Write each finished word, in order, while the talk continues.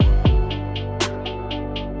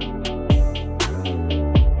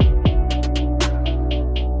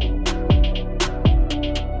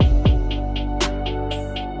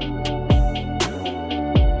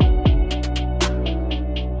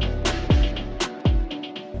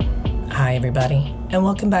Hi, everybody, and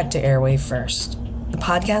welcome back to Airway First, the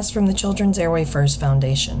podcast from the Children's Airway First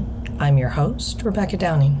Foundation. I'm your host, Rebecca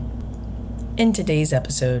Downing. In today's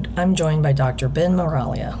episode, I'm joined by Dr. Ben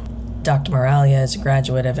Miraglia. Dr. Miraglia is a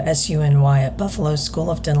graduate of SUNY at Buffalo School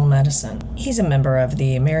of Dental Medicine. He's a member of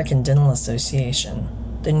the American Dental Association,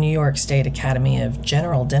 the New York State Academy of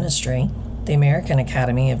General Dentistry, the American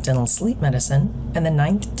Academy of Dental Sleep Medicine, and the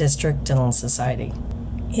 9th District Dental Society.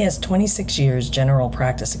 He has 26 years general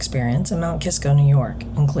practice experience in Mount Kisco, New York,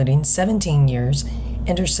 including 17 years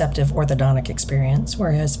interceptive orthodontic experience,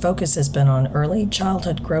 where his focus has been on early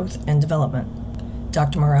childhood growth and development.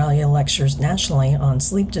 Dr. Miraglia lectures nationally on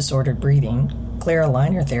sleep disordered breathing, clear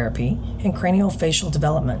aligner therapy, and craniofacial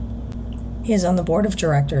development. He is on the board of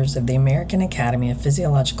directors of the American Academy of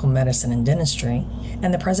Physiological Medicine and Dentistry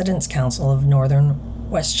and the President's Council of Northern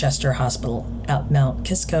Westchester Hospital at Mount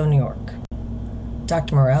Kisco, New York.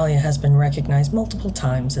 Dr. Miraglia has been recognized multiple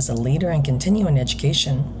times as a leader in continuing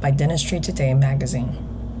education by Dentistry Today magazine.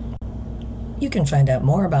 You can find out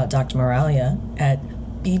more about Dr. Miraglia at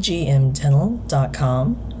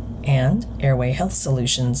bgmdental.com and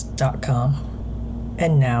airwayhealthsolutions.com.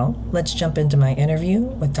 And now, let's jump into my interview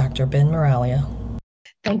with Dr. Ben Miraglia.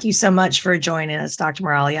 Thank you so much for joining us, Dr.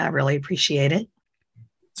 Miraglia. I really appreciate it.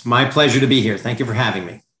 It's my pleasure to be here. Thank you for having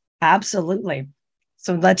me. Absolutely.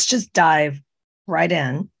 So let's just dive right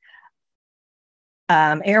in.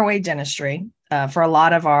 Airway dentistry, for a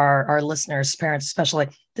lot of our listeners, parents especially,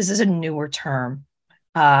 this is a newer term.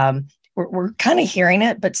 We're kind of hearing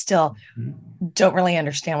it, but still don't really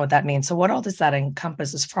understand what that means. So what all does that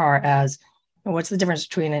encompass as far as what's the difference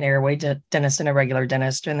between an airway dentist and a regular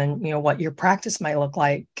dentist? And then, what your practice might look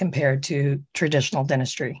like compared to traditional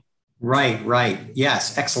dentistry. Right.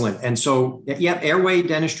 Yes. Excellent. And so, airway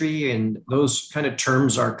dentistry and those kind of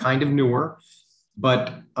terms are kind of newer.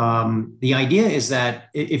 But the idea is that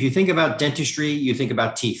if you think about dentistry, you think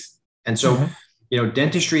about teeth. And so,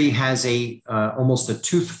 dentistry has almost a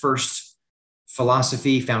tooth first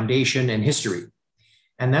philosophy, foundation, and history.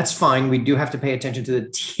 And that's fine. We do have to pay attention to the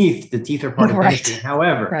teeth. The teeth are part of dentistry.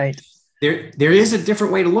 However, there is a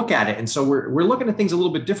different way to look at it. And so we're looking at things a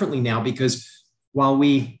little bit differently now, because while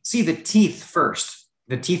we see the teeth first,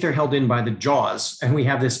 the teeth are held in by the jaws, and we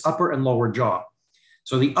have this upper and lower jaw.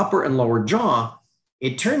 So the upper and lower jaw,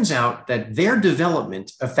 it turns out that their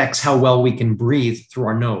development affects how well we can breathe through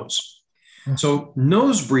our nose. So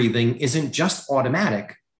nose breathing isn't just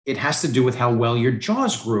automatic. It has to do with how well your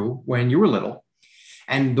jaws grew when you were little.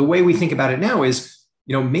 And the way we think about it now is,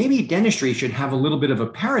 maybe dentistry should have a little bit of a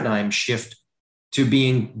paradigm shift to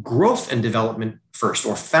being growth and development first,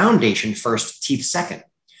 or foundation first, teeth second.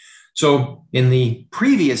 So in the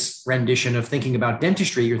previous rendition of thinking about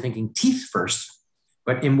dentistry, you're thinking teeth first.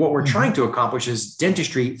 But in what we're trying to accomplish is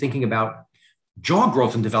dentistry thinking about jaw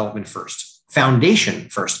growth and development first, foundation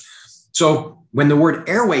first. So when the word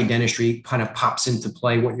airway dentistry kind of pops into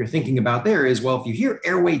play, what you're thinking about there is, well, if you hear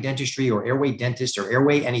airway dentistry or airway dentist or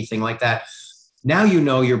airway anything like that, now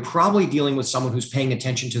you're probably dealing with someone who's paying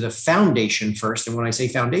attention to the foundation first. And when I say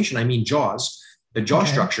foundation, I mean jaws, the jaw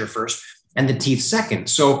structure first, and the teeth second.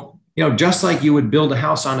 So, just like you would build a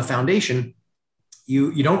house on a foundation,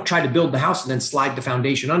 you don't try to build the house and then slide the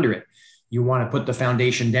foundation under it. You want to put the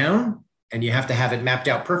foundation down, and you have to have it mapped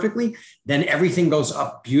out perfectly. Then everything goes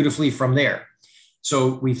up beautifully from there.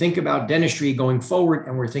 So we think about dentistry going forward,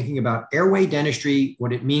 and we're thinking about airway dentistry.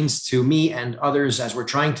 What it means to me and others as we're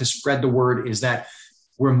trying to spread the word is that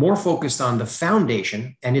we're more focused on the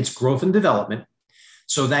foundation and its growth and development,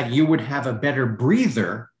 so that you would have a better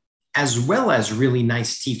breather as well as really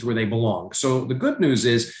nice teeth where they belong. So the good news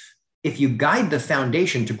is, if you guide the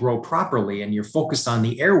foundation to grow properly and you're focused on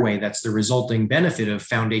the airway, that's the resulting benefit of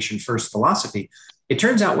foundation first philosophy. It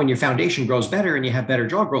turns out when your foundation grows better and you have better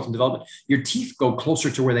jaw growth and development, your teeth go closer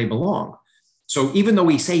to where they belong. So even though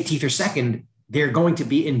we say teeth are second, they're going to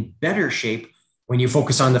be in better shape when you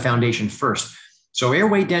focus on the foundation first. So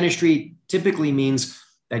airway dentistry typically means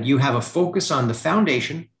that you have a focus on the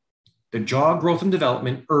foundation, the jaw growth and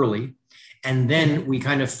development early, and then we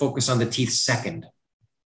kind of focus on the teeth second.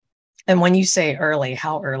 And when you say early,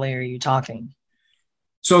 how early are you talking?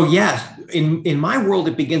 So in my world,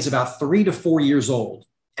 it begins about 3 to 4 years old.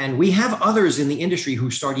 And we have others in the industry who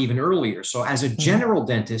start even earlier. So as a general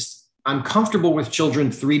dentist, I'm comfortable with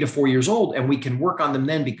children 3 to 4 years old, and we can work on them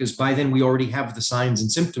then, because by then we already have the signs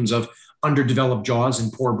and symptoms of underdeveloped jaws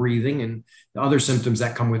and poor breathing and the other symptoms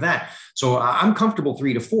that come with that. So I'm comfortable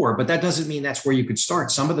 3 to 4, but that doesn't mean that's where you could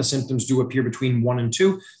start. Some of the symptoms do appear between 1 and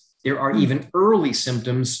 2. There are even early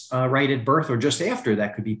symptoms right at birth or just after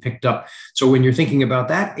that could be picked up. So when you're thinking about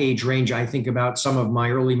that age range, I think about some of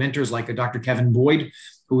my early mentors, like a Dr. Kevin Boyd,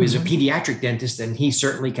 who is a pediatric dentist, and he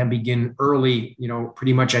certainly can begin early,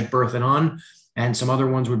 pretty much at birth and on. And some other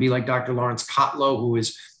ones would be like Dr. Lawrence Kotlow, who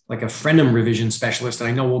is like a frenum revision specialist. And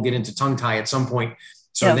I know we'll get into tongue tie at some point.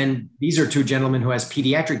 So then these are two gentlemen who has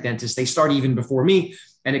pediatric dentists. They start even before me,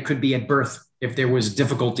 and it could be at birth if there was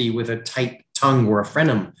difficulty with a tight tongue or a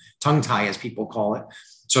frenum, tongue tie, as people call it.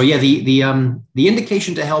 So yeah, the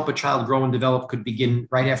indication to help a child grow and develop could begin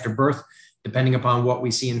right after birth, depending upon what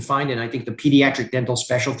we see and find. And I think the pediatric dental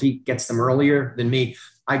specialty gets them earlier than me.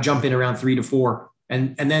 I jump in around 3 to 4.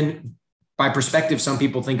 And then by perspective, some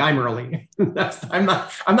people think I'm early. I'm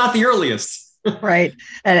not the earliest. Right.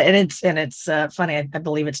 And it's funny. I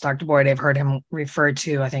believe it's Dr. Boyd. I've heard him referred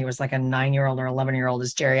to, I think it was like a 9-year-old or 11-year-old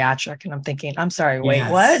as geriatric. And I'm thinking, I'm sorry, wait,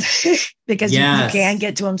 what? Because you can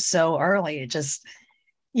get to them so early. It just,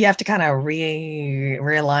 you have to kind of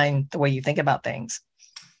realign the way you think about things.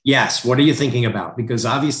 Yes. What are you thinking about? Because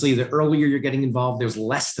obviously the earlier you're getting involved, there's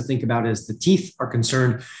less to think about as the teeth are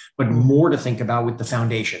concerned, but more to think about with the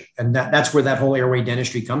foundation. And that's where that whole airway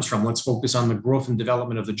dentistry comes from. Let's focus on the growth and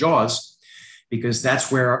development of the jaws, because that's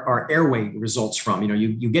where our airway results from.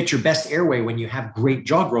 You get your best airway when you have great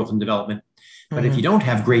jaw growth and development. But if you don't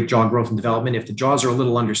have great jaw growth and development, if the jaws are a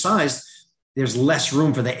little undersized, there's less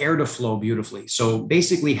room for the air to flow beautifully. So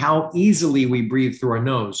basically, how easily we breathe through our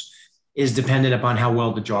nose is dependent upon how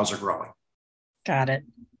well the jaws are growing. Got it.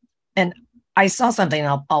 And I saw something,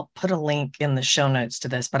 I'll put a link in the show notes to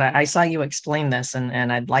this, but I saw you explain this,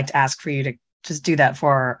 and I'd like to ask for you to just do that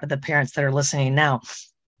for the parents that are listening now.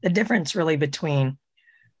 The difference really between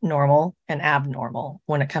normal and abnormal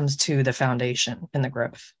when it comes to the foundation and the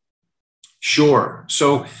growth. Sure.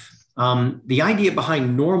 So the idea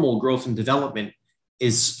behind normal growth and development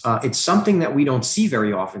is it's something that we don't see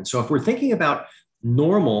very often. So if we're thinking about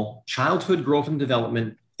normal childhood growth and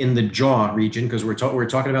development in the jaw region, because we're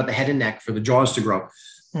talking about the head and neck for the jaws to grow,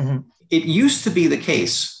 it used to be the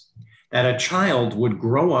case that a child would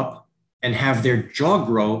grow up and have their jaw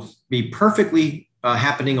growth be perfectly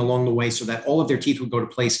happening along the way so that all of their teeth would go to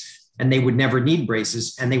place and they would never need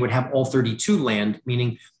braces, and they would have all 32 land,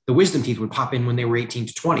 meaning the wisdom teeth would pop in when they were 18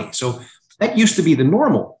 to 20. So that used to be the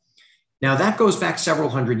normal. Now that goes back several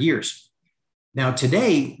hundred years. Now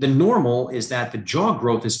today, the normal is that the jaw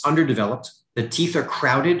growth is underdeveloped. The teeth are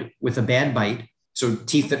crowded with a bad bite, so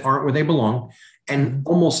teeth that aren't where they belong. And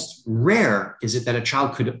almost rare is it that a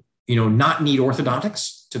child could, not need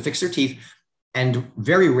orthodontics to fix their teeth, and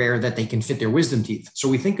very rare that they can fit their wisdom teeth. So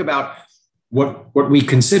we think about what we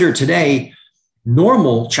consider today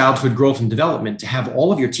normal childhood growth and development, to have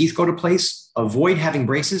all of your teeth go to place, avoid having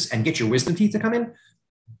braces, and get your wisdom teeth to come in.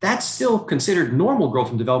 That's still considered normal growth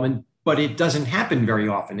and development, but it doesn't happen very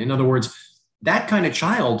often. In other words, that kind of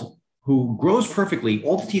child who grows perfectly,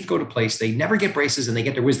 all the teeth go to place, they never get braces, and they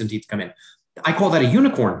get their wisdom teeth to come in. I call that a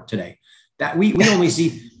unicorn today. That we only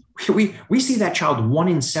see, we see that child 1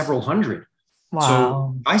 in several hundred. Wow.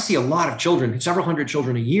 So I see a lot of children, several hundred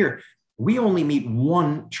children a year. We only meet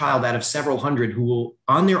one child out of several hundred who will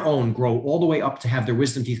on their own grow all the way up to have their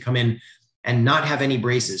wisdom teeth come in and not have any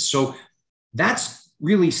braces. So that's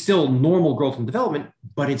really still normal growth and development,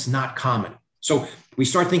 but it's not common. So we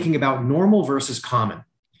start thinking about normal versus common.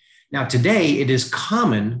 Now, today it is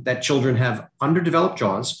common that children have underdeveloped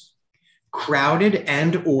jaws, crowded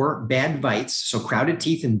and or bad bites. So crowded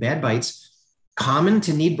teeth and bad bites, common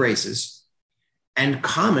to need braces, and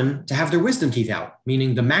common to have their wisdom teeth out,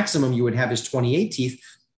 meaning the maximum you would have is 28 teeth.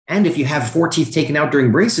 And if you have 4 teeth taken out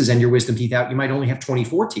during braces and your wisdom teeth out, you might only have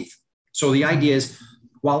 24 teeth. So the idea is,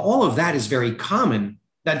 while all of that is very common,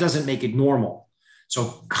 that doesn't make it normal.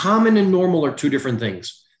 So common and normal are two different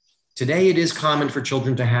things. Today, it is common for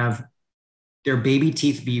children to have their baby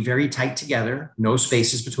teeth be very tight together, no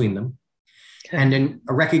spaces between them, and then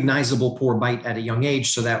a recognizable poor bite at a young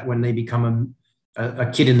age, so that when they become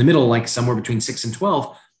a kid in the middle, like somewhere between 6 and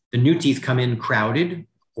 12, the new teeth come in crowded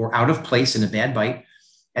or out of place in a bad bite.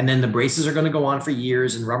 And then the braces are going to go on for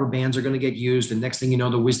years, and rubber bands are going to get used. And next thing you know,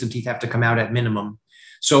 the wisdom teeth have to come out at minimum.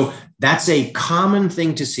 So that's a common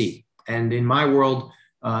thing to see. And in my world,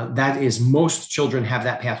 that is, most children have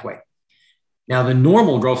that pathway. Now, the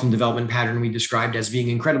normal growth and development pattern we described as being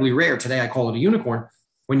incredibly rare, today I call it a unicorn.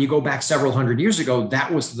 When you go back several hundred years ago,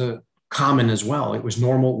 that was the common as well. It was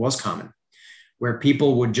normal, it was common, where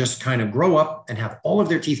people would just kind of grow up and have all of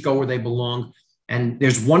their teeth go where they belong. And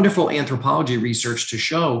there's wonderful anthropology research to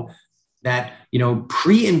show that,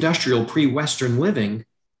 pre-industrial, pre-Western living,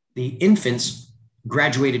 the infants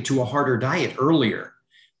graduated to a harder diet earlier.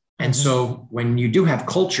 And so when you do have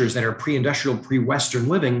cultures that are pre-industrial, pre-Western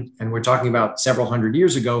living, and we're talking about several hundred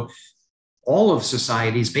years ago, all of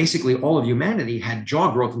societies, basically all of humanity, had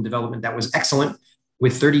jaw growth and development that was excellent,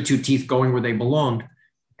 with 32 teeth going where they belonged.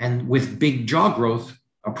 And with big jaw growth,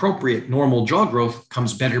 appropriate normal jaw growth,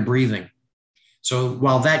 comes better breathing. So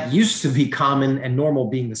while that used to be common and normal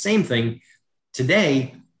being the same thing,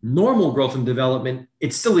 today, normal growth and development,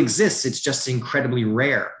 it still exists. It's just incredibly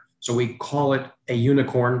rare. So we call it a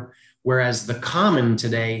unicorn, whereas the common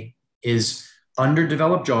today is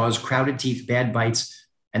underdeveloped jaws, crowded teeth, bad bites.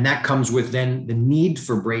 And that comes with then the need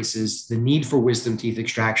for braces, the need for wisdom teeth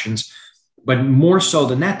extractions. But more so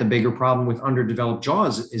than that, the bigger problem with underdeveloped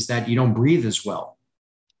jaws is that you don't breathe as well.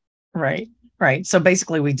 Right. Right. So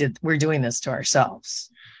basically we're doing this to ourselves.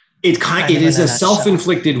 It is a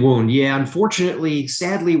self-inflicted wound. Yeah. Unfortunately,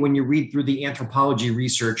 sadly, when you read through the anthropology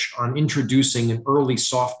research on introducing an early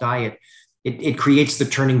soft diet, it creates the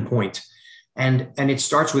turning point. And it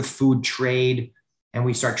starts with food trade, and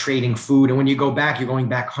we start trading food. And when you go back, you're going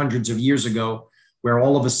back hundreds of years ago, where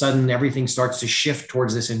all of a sudden everything starts to shift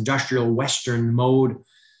towards this industrial Western mode.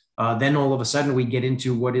 Then all of a sudden we get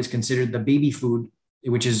into what is considered the baby food,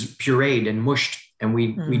 which is pureed and mushed. And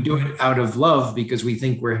we do it out of love because we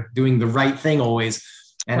think we're doing the right thing always.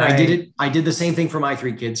 And right. I did the same thing for my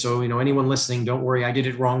 3 kids. So, anyone listening, don't worry, I did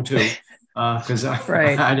it wrong too. Because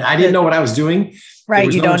I didn't know what I was doing.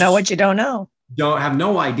 Right. You don't know what you don't know. Don't have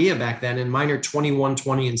no idea back then. And mine are 21,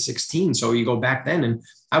 20, and 16. So you go back then, and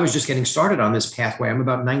I was just getting started on this pathway. I'm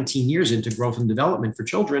about 19 years into growth and development for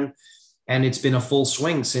children. And it's been a full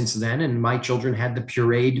swing since then. And my children had the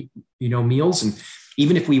pureed, meals. And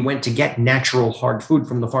even if we went to get natural hard food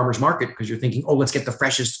from the farmer's market, because you're thinking, oh, let's get the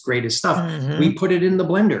freshest, greatest stuff. We put it in the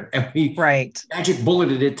blender and we magic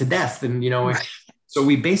bulleted it to death. And, so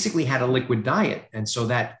we basically had a liquid diet. And so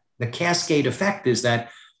that the cascade effect is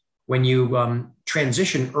that when you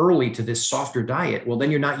transition early to this softer diet, well, then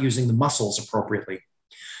you're not using the muscles appropriately.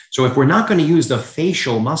 So if we're not going to use the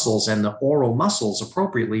facial muscles and the oral muscles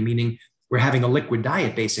appropriately, meaning we're having a liquid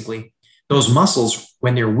diet, basically, those muscles,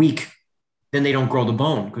 when they're weak, then they don't grow the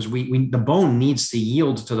bone, because the bone needs to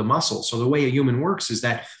yield to the muscle. So the way a human works is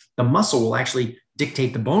that the muscle will actually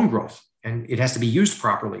dictate the bone growth, and it has to be used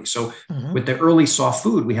properly. So with the early soft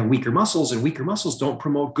food, we have weaker muscles, and weaker muscles don't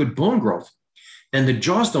promote good bone growth. Then the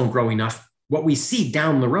jaws don't grow enough. What we see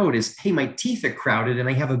down the road is, hey, my teeth are crowded and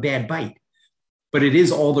I have a bad bite. But it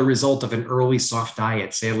is all the result of an early soft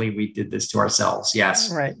diet. Sadly, we did this to ourselves.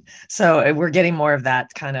 Yes. Right. So we're getting more of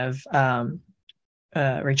that kind of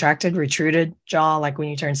retracted, retruded jaw. Like when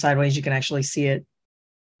you turn sideways, you can actually see it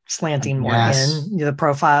slanting more in the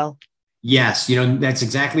profile. Yes. That's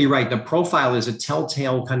exactly right. The profile is a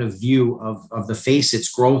telltale kind of view of the face, its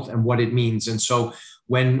growth, and what it means. And so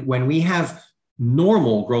when we have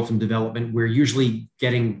normal growth and development, we're usually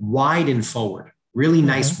getting wide and forward, really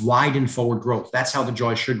nice wide and forward growth. That's how the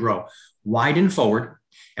jaws should grow, wide and forward.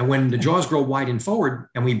 And when the jaws grow wide and forward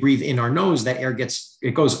and we breathe in our nose, that air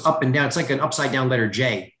goes up and down. It's like an upside down letter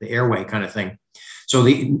J, the airway kind of thing. So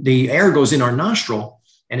the air goes in our nostril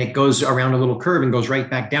and it goes around a little curve and goes right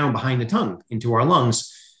back down behind the tongue into our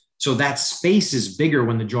lungs. So that space is bigger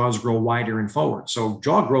when the jaws grow wider and forward. So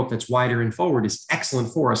jaw growth that's wider and forward is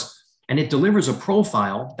excellent for us. And it delivers a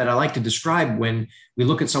profile that I like to describe. When we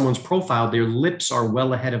look at someone's profile, their lips are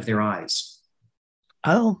well ahead of their eyes.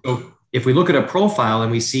 Oh. So if we look at a profile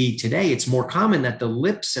and we see today, it's more common that the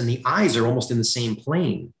lips and the eyes are almost in the same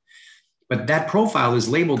plane. But that profile is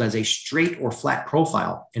labeled as a straight or flat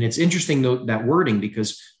profile. And it's interesting, though, that wording,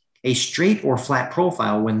 because a straight or flat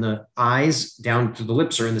profile, when the eyes down to the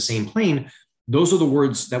lips are in the same plane, those are the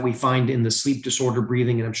words that we find in the sleep disorder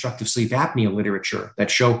breathing and obstructive sleep apnea literature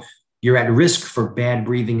that show you're at risk for bad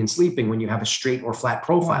breathing and sleeping when you have a straight or flat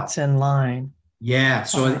profile. It's in line. Yeah.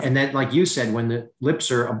 So, and then, like you said, when the lips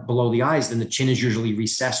are below the eyes, then the chin is usually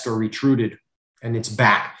recessed or retruded and it's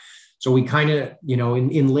back. So we kind of,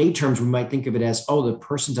 in lay terms, we might think of it as, oh, the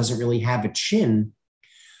person doesn't really have a chin.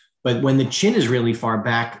 But when the chin is really far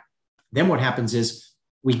back, then what happens is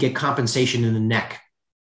we get compensation in the neck.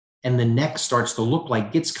 And the neck starts to look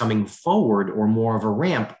like it's coming forward or more of a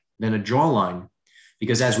ramp than a jawline.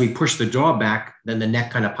 Because as we push the jaw back, then the neck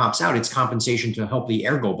kind of pops out. It's compensation to help the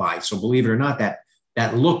air go by. So believe it or not,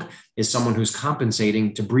 that look is someone who's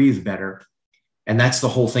compensating to breathe better. And that's the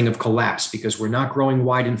whole thing of collapse, because we're not growing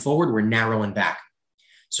wide and forward, we're narrowing back.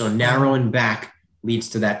 So narrowing back leads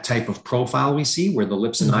to that type of profile we see where the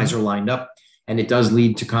lips and eyes are lined up. And it does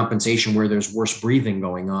lead to compensation where there's worse breathing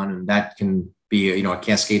going on. And that can be a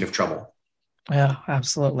cascade of trouble. Yeah,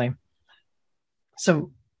 absolutely.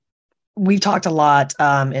 So we talked a lot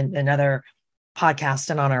in other podcast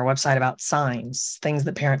and on our website about signs, things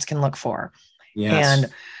that parents can look for. Yes.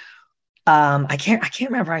 And I can't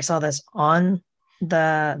remember if I saw this on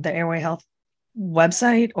the Airway Health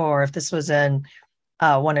website or if this was in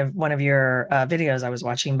one of your videos I was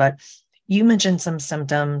watching, but you mentioned some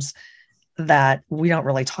symptoms that we don't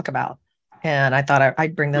really talk about. And I thought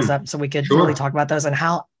I'd bring those up so we could really talk about those and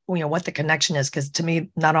how, what the connection is. Because to me,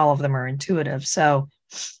 not all of them are intuitive. So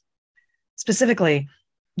specifically,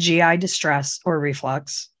 GI distress or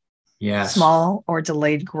reflux, Yes. small or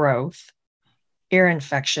delayed growth, ear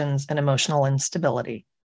infections, and emotional instability.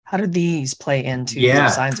 How do these play into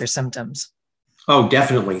signs or symptoms? Oh,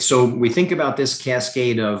 definitely. So we think about this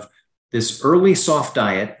cascade of this early soft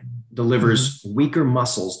diet delivers weaker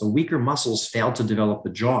muscles. The weaker muscles fail to develop the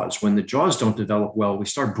jaws. When the jaws don't develop well, we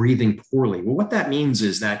start breathing poorly. Well, what that means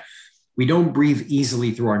is that we don't breathe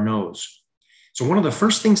easily through our nose. So one of the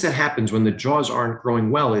first things that happens when the jaws aren't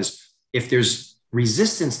growing well is if there's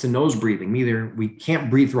resistance to nose breathing, either we can't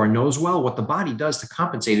breathe through our nose well, what the body does to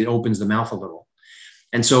compensate, it opens the mouth a little.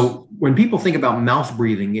 And so when people think about mouth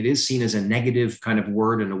breathing, it is seen as a negative kind of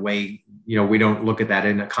word in a way, we don't look at that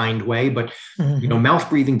in a kind way, but, mouth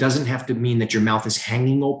breathing doesn't have to mean that your mouth is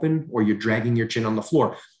hanging open or you're dragging your chin on the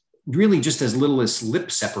floor, really just as little as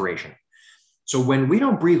lip separation. So when we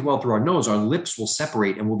don't breathe well through our nose, our lips will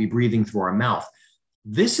separate and we'll be breathing through our mouth.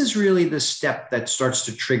 This is really the step that starts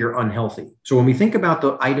to trigger unhealthy. So when we think about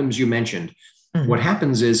the items you mentioned, what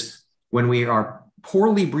happens is when we are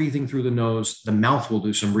poorly breathing through the nose, the mouth will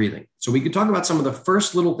do some breathing. So we could talk about some of the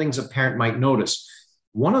first little things a parent might notice.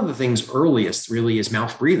 One of the things earliest really is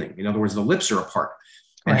mouth breathing. In other words, the lips are apart.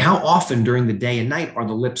 And how often during the day and night are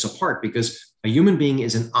the lips apart? Because a human being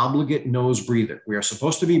is an obligate nose breather. We are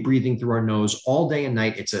supposed to be breathing through our nose all day and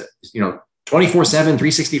night. It's a, 24/7,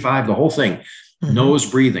 365, the whole thing, nose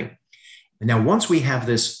breathing. And now once we have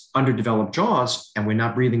this underdeveloped jaws and we're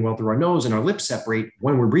not breathing well through our nose and our lips separate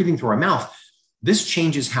when we're breathing through our mouth, this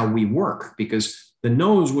changes how we work because the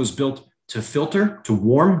nose was built to filter, to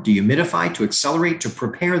warm, dehumidify, to accelerate, to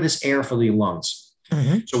prepare this air for the lungs.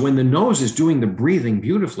 So when the nose is doing the breathing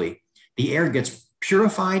beautifully, the air gets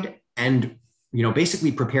purified and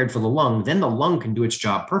basically prepared for the lung. Then the lung can do its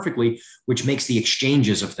job perfectly, which makes the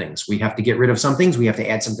exchanges of things. We have to get rid of some things. We have to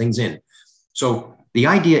add some things in. So the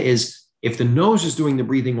idea is if the nose is doing the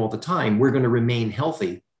breathing all the time, we're going to remain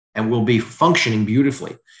healthy and we'll be functioning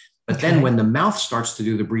beautifully. But then when the mouth starts to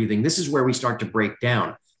do the breathing, this is where we start to break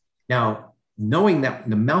down. Now, knowing that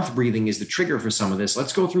the mouth breathing is the trigger for some of this,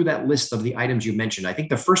 let's go through that list of the items you mentioned. I think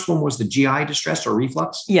the first one was the GI distress or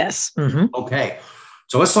reflux. Yes. Okay.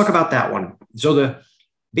 So let's talk about that one. So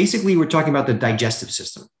basically we're talking about the digestive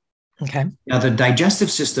system. Okay. Now the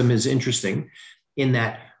digestive system is interesting in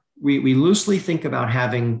that we loosely think about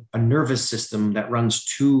having a nervous system that runs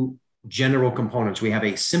two general components. We have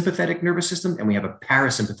a sympathetic nervous system and we have a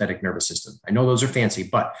parasympathetic nervous system. I know those are fancy,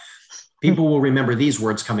 but people will remember these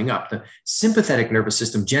words coming up. The sympathetic nervous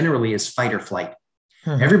system generally is fight or flight.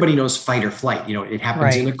 Everybody knows fight or flight. It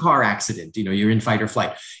happens in a car accident. You're in fight or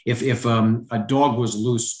flight. If a dog was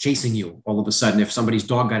loose chasing you, all of a sudden, if somebody's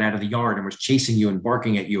dog got out of the yard and was chasing you and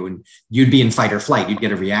barking at you, and you'd be in fight or flight, you'd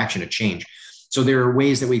get a reaction, a change. So there are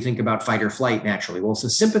ways that we think about fight or flight naturally. Well, so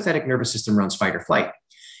the sympathetic nervous system runs fight or flight.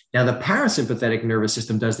 Now, the parasympathetic nervous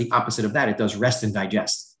system does the opposite of that. It does rest and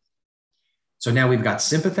digest. So now we've got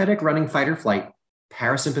sympathetic running fight or flight,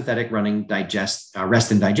 parasympathetic running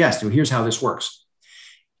rest and digest. Well, here's how this works.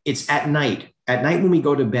 It's at night. At night when we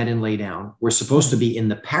go to bed and lay down, we're supposed to be in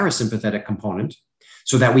the parasympathetic component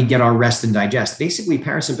so that we get our rest and digest. Basically,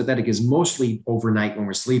 parasympathetic is mostly overnight when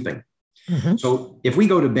we're sleeping. So if we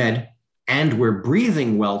go to bed and we're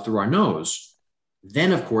breathing well through our nose,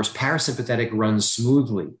 then of course, parasympathetic runs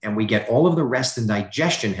smoothly and we get all of the rest and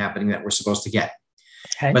digestion happening that we're supposed to get.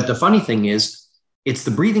 But the funny thing is, it's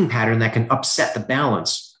the breathing pattern that can upset the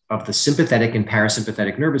balance of the sympathetic and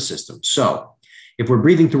parasympathetic nervous system. So if we're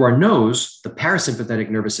breathing through our nose, the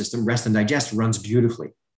parasympathetic nervous system, rest and digest, runs beautifully.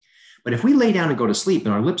 But if we lay down and go to sleep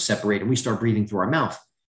and our lips separate and we start breathing through our mouth,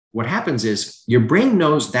 what happens is your brain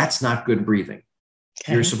knows that's not good breathing.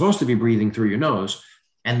 You're supposed to be breathing through your nose,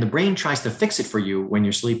 and the brain tries to fix it for you when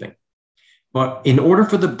you're sleeping. But in order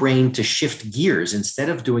for the brain to shift gears, instead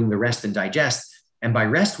of doing the rest and digest, and by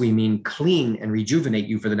rest, we mean clean and rejuvenate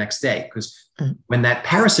you for the next day. Because when that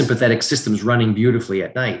parasympathetic system is running beautifully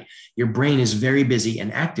at night, your brain is very busy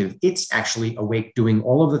and active. It's actually awake doing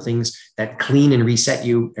all of the things that clean and reset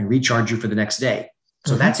you and recharge you for the next day.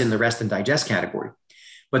 So that's in the rest and digest category.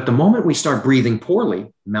 But the moment we start breathing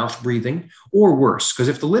poorly, mouth breathing, or worse, because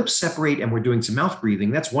if the lips separate and we're doing some mouth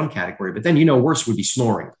breathing, that's one category. But then, worse would be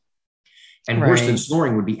snoring. And worse than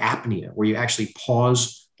snoring would be apnea, where you actually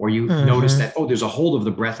pause or you notice that, oh, there's a hold of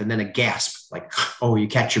the breath and then a gasp, like, oh, you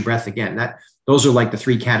catch your breath again. Those are like the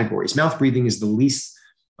three categories. Mouth breathing is the least,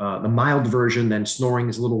 the mild version, then snoring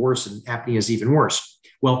is a little worse, and apnea is even worse.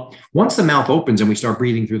 Well, once the mouth opens and we start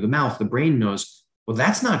breathing through the mouth, the brain knows, well,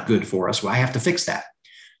 that's not good for us. Well, I have to fix that.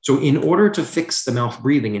 So in order to fix the mouth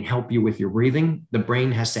breathing and help you with your breathing, the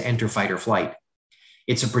brain has to enter fight or flight.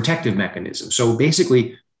 It's a protective mechanism. So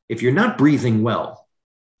basically, if you're not breathing well,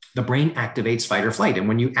 the brain activates fight or flight. And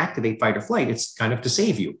when you activate fight or flight, it's kind of to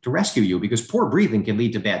save you, to rescue you, because poor breathing can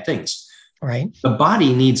lead to bad things. Right. The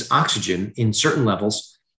body needs oxygen in certain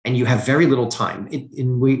levels, and you have very little time.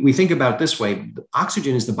 We think about it this way: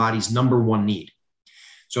 oxygen is the body's number one need.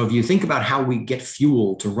 So if you think about how we get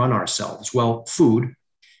fuel to run ourselves, well, food.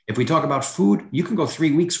 If we talk about food, you can go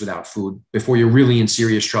 3 weeks without food before you're really in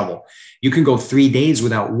serious trouble. You can go 3 days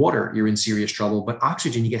without water, you're in serious trouble, but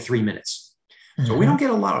oxygen, you get 3 minutes. So we don't get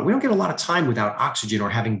a lot of time without oxygen, or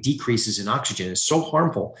having decreases in oxygen is so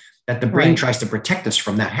harmful that the brain tries to protect us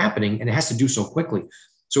from that happening, and it has to do so quickly.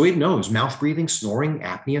 So it knows mouth breathing, snoring,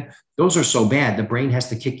 apnea, those are so bad, the brain has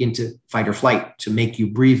to kick into fight or flight to make you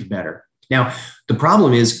breathe better. Now, the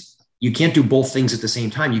problem is you can't do both things at the same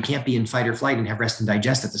time. You can't be in fight or flight and have rest and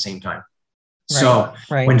digest at the same time. So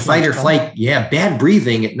when fight or flight, bad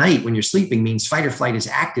breathing at night when you're sleeping means fight or flight is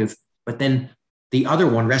active, but then the other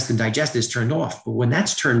one, rest and digest, is turned off. But when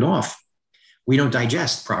that's turned off, we don't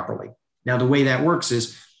digest properly. Now, the way that works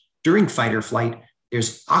is during fight or flight,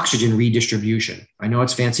 there's oxygen redistribution. I know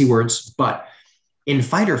it's fancy words, but in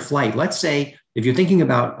fight or flight, let's say if you're thinking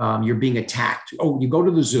about you're being attacked, you go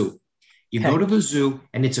to the zoo. You go to the zoo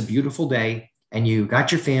and it's a beautiful day and you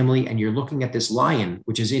got your family and you're looking at this lion,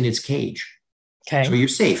 which is in its cage. Okay. So you're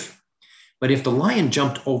safe. But if the lion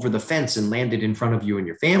jumped over the fence and landed in front of you and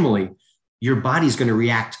your family, your body's going to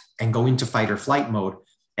react and go into fight or flight mode.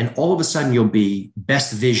 And all of a sudden you'll be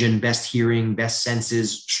best vision, best hearing, best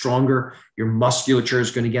senses, stronger. Your musculature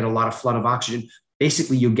is going to get a lot of flood of oxygen.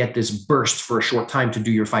 Basically, you get this burst for a short time to do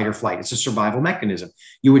your fight or flight. It's a survival mechanism.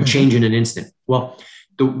 You would change in an instant. Well,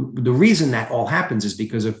 the reason that all happens is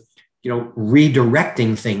because of,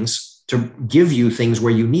 redirecting things to give you things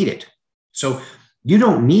where you need it. So you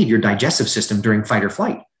don't need your digestive system during fight or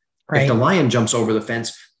flight. If the lion jumps over the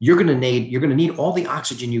fence, you're going to need all the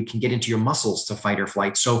oxygen you can get into your muscles to fight or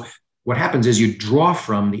flight. So what happens is you draw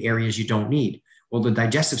from the areas you don't need. Well, the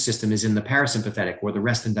digestive system is in the parasympathetic, or the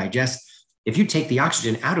rest and digest. If you take the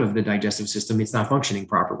oxygen out of the digestive system, it's not functioning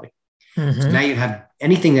properly. So now you have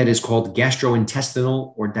anything that is called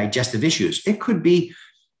gastrointestinal or digestive issues. It could be,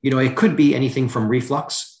 anything from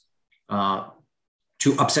reflux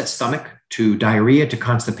to upset stomach, to diarrhea, to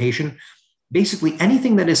constipation. Basically,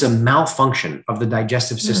 anything that is a malfunction of the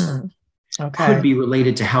digestive system could be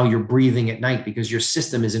related to how you're breathing at night, because your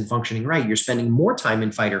system isn't functioning right. You're spending more time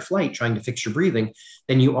in fight or flight trying to fix your breathing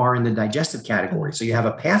than you are in the digestive category. So you have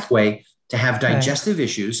a pathway to have digestive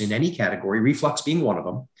issues in any category, reflux being one of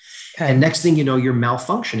them. And next thing you know, you're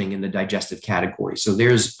malfunctioning in the digestive category. So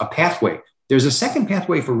there's a pathway. There's a second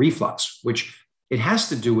pathway for reflux, which it has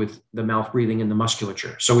to do with the mouth breathing and the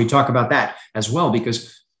musculature. So we talk about that as well,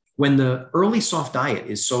 because when the early soft diet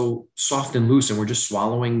is so soft and loose and we're just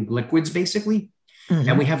swallowing liquids basically,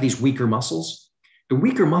 and we have these weaker muscles, the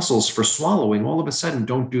weaker muscles for swallowing all of a sudden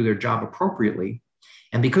don't do their job appropriately.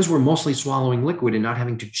 And because we're mostly swallowing liquid and not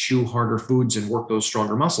having to chew harder foods and work those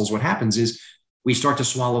stronger muscles, what happens is we start to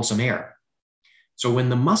swallow some air. So when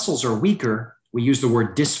the muscles are weaker, we use the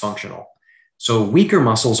word dysfunctional. So weaker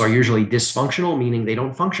muscles are usually dysfunctional, meaning they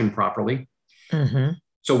don't function properly.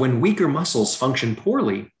 So when weaker muscles function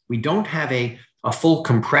poorly, we don't have a full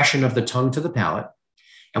compression of the tongue to the palate,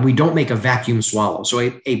 and we don't make a vacuum swallow.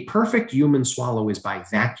 So a perfect human swallow is by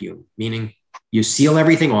vacuum, meaning you seal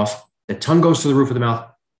everything off, the tongue goes to the roof of the mouth,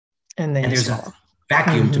 and there's a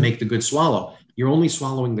vacuum to make the good swallow. You're only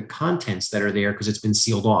swallowing the contents that are there because it's been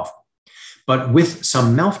sealed off. But with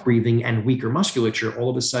some mouth breathing and weaker musculature, all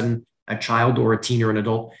of a sudden, a child or a teen or an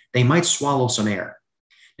adult, they might swallow some air.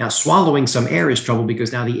 Now, swallowing some air is trouble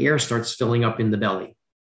because now the air starts filling up in the belly.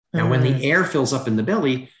 Now, when the air fills up in the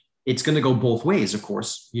belly, it's going to go both ways, of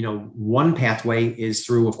course. One pathway is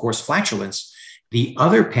through, of course, flatulence. The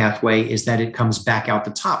other pathway is that it comes back out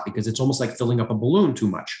the top because it's almost like filling up a balloon too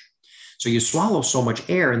much. So you swallow so much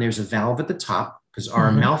air and there's a valve at the top because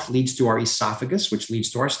our mouth leads to our esophagus, which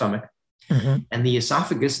leads to our stomach. And the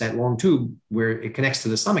esophagus, that long tube where it connects to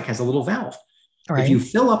the stomach, has a little valve. If you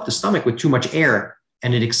fill up the stomach with too much air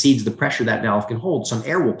and it exceeds the pressure that valve can hold, some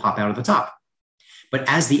air will pop out of the top. But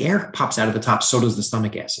as the air pops out of the top, so does the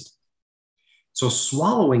stomach acid. So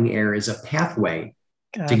swallowing air is a pathway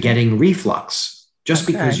to getting reflux, just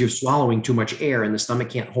because you're swallowing too much air and the stomach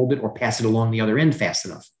can't hold it or pass it along the other end fast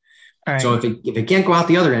enough. So if it can't go out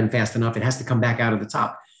the other end fast enough, it has to come back out of the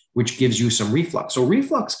top, which gives you some reflux. So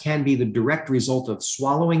reflux can be the direct result of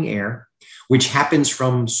swallowing air, which happens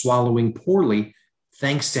from swallowing poorly,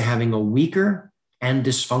 thanks to having a weaker and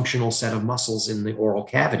dysfunctional set of muscles in the oral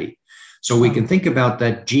cavity. So we can think about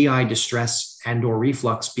that GI distress and or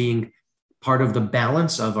reflux being part of the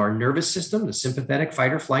balance of our nervous system, the sympathetic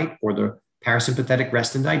fight or flight, or the parasympathetic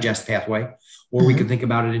rest and digest pathway, or we can think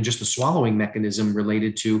about it in just a swallowing mechanism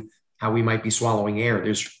related to how we might be swallowing air.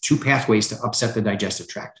 There's two pathways to upset the digestive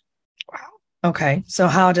tract. Wow. Okay. So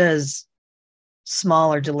how does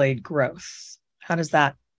small or delayed growth, how does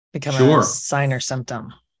that become a sign or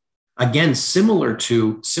symptom? Again, similar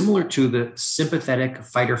to the sympathetic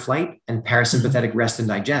fight or flight and parasympathetic rest and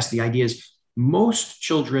digest. The idea is most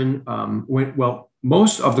children,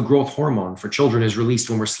 most of the growth hormone for children is released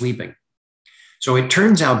when we're sleeping. So it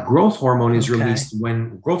turns out growth hormone is released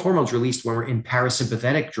when we're in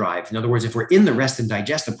parasympathetic drive. In other words, if we're in the rest and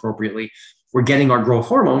digest appropriately, we're getting our growth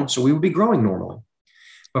hormone, so we will be growing normally.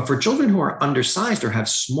 But for children who are undersized or have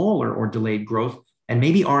smaller or delayed growth and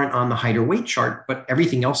maybe aren't on the height or weight chart, but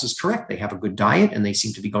everything else is correct, they have a good diet and they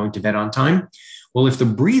seem to be going to bed on time. Well, if the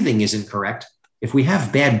breathing isn't correct, if we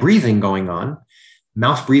have bad breathing going on,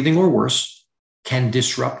 mouth breathing or worse, can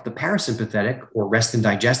disrupt the parasympathetic or rest and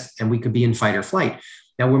digest, and we could be in fight or flight.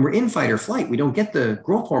 Now, when we're in fight or flight, we don't get the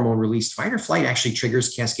growth hormone released. Fight or flight actually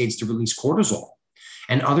triggers cascades to release cortisol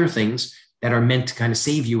and other things that are meant to kind of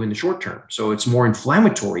save you in the short term. So it's more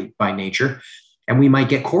inflammatory by nature, and we might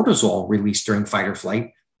get cortisol released during fight or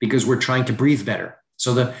flight because we're trying to breathe better.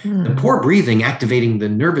 So the poor breathing activating the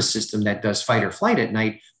nervous system that does fight or flight at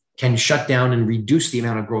night can shut down and reduce the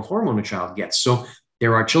amount of growth hormone a child gets. So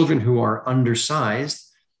there are children who are undersized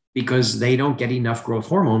because they don't get enough growth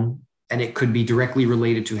hormone, and it could be directly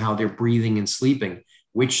related to how they're breathing and sleeping.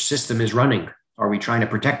 Which system is running? Are we trying to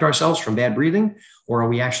protect ourselves from bad breathing, or are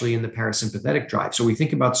we actually in the parasympathetic drive? So we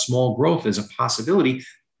think about small growth as a possibility,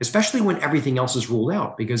 especially when everything else is ruled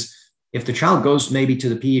out. Because if the child goes maybe to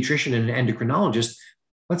the pediatrician and an endocrinologist,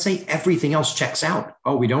 let's say everything else checks out.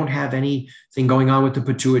 Oh, we don't have anything going on with the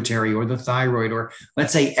pituitary or the thyroid, or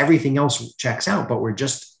let's say everything else checks out, but we're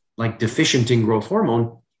just like deficient in growth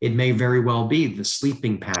hormone. It may very well be the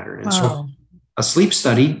sleeping pattern. And so a sleep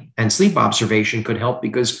study and sleep observation could help,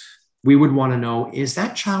 because we would want to know, is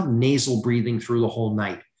that child nasal breathing through the whole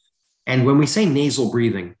night? And when we say nasal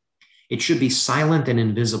breathing, it should be silent and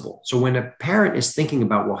invisible. So when a parent is thinking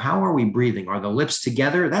about, well, how are we breathing? Are the lips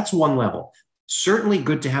together? That's one level. Certainly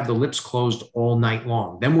good to have the lips closed all night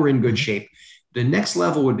long. Then we're in good shape. The next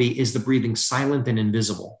level would be, is the breathing silent and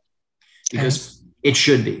invisible? Because it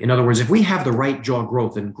should be. In other words, if we have the right jaw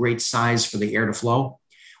growth and great size for the air to flow,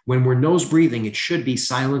 when we're nose breathing, it should be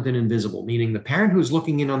silent and invisible, meaning the parent who's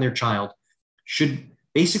looking in on their child should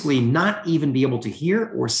basically not even be able to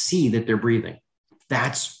hear or see that they're breathing.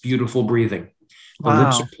 That's beautiful breathing. The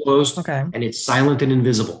lips are closed and it's silent and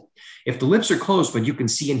invisible. If the lips are closed, but you can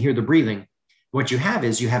see and hear the breathing, what you have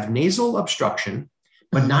is you have nasal obstruction,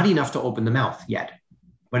 but not enough to open the mouth yet.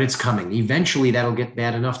 But it's coming. Eventually, that'll get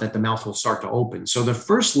bad enough that the mouth will start to open. So the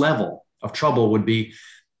first level of trouble would be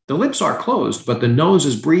the lips are closed, but the nose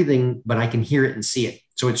is breathing, but I can hear it and see it.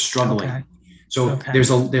 So it's struggling. So there's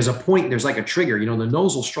a point, there's like a trigger. You know, the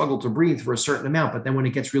nose will struggle to breathe for a certain amount, but then when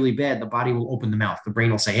it gets really bad, the body will open the mouth. The brain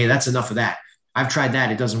will say, hey, that's enough of that. I've tried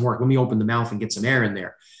that. It doesn't work. Let me open the mouth and get some air in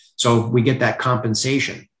there. So we get that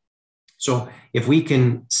compensation. So if we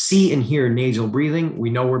can see and hear nasal breathing,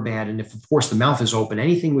 we know we're bad. And if, of course, the mouth is open,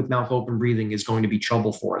 anything with mouth open breathing is going to be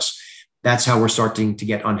trouble for us. That's how we're starting to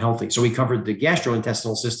get unhealthy. So we covered the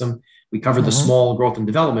gastrointestinal system. We covered the small growth and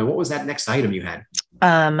development. What was that next item you had?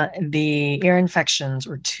 The ear infections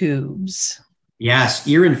or tubes. Yes,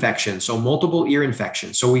 ear infections. So multiple ear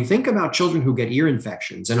infections. So we think about children who get ear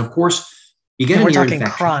infections. And of course, you get an ear infection. We're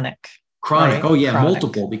talking chronic. Chronic. Right? Oh, yeah, chronic.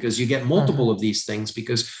 Multiple, because you get multiple of these things,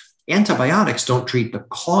 because antibiotics don't treat the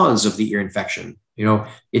cause of the ear infection. You know,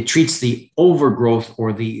 it treats the overgrowth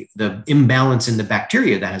or the imbalance in the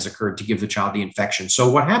bacteria that has occurred to give the child the infection. So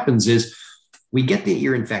what happens is we get the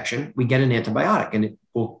ear infection, we get an antibiotic, and it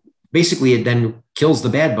will basically, it then kills the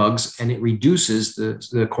bad bugs and it reduces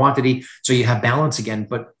the quantity. So you have balance again.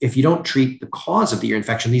 But if you don't treat the cause of the ear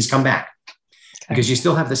infection, these come back because you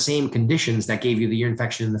still have the same conditions that gave you the ear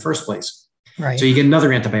infection in the first place. Right. So you get another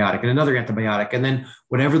antibiotic and another antibiotic. And then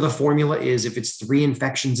whatever the formula is, if it's 3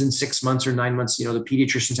 infections in 6 months or 9 months, you know, the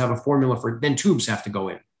pediatricians have a formula for it, then tubes have to go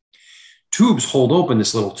in. tubes hold open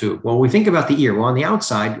this little tube. Well, we think about the ear. Well, on the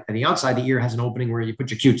outside, the ear has an opening where you put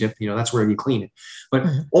your Q-tip, that's where you clean it. But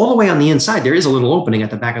all the way on the inside, there is a little opening at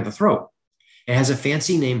the back of the throat. It has a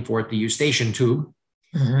fancy name for it, the eustachian tube.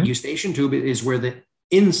 The eustachian tube is where the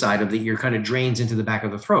inside of the ear kind of drains into the back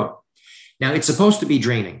of the throat. Now, it's supposed to be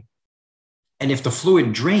draining. And if the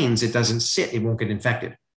fluid drains, it doesn't sit, it won't get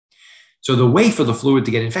infected. So the way for the fluid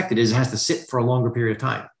to get infected is it has to sit for a longer period of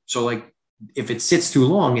time. So like if it sits too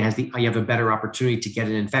long, you have a better opportunity to get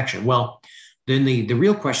an infection. Well, then the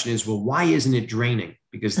real question is, well, why isn't it draining?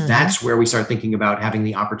 Because that's where we start thinking about having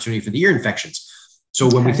the opportunity for the ear infections. So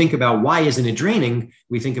when we think about why isn't it draining,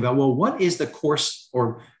 we think about, well, what is the course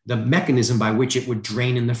or the mechanism by which it would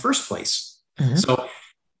drain in the first place? So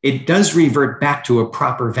it does revert back to a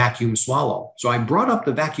proper vacuum swallow. So I brought up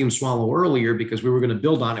the vacuum swallow earlier because we were going to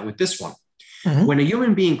build on it with this one. When a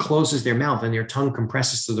human being closes their mouth and their tongue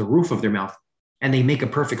compresses to the roof of their mouth and they make a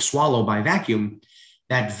perfect swallow by vacuum,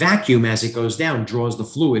 that vacuum, as it goes down, draws the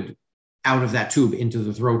fluid out of that tube into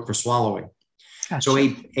the throat for swallowing. Gotcha. So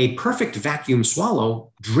a perfect vacuum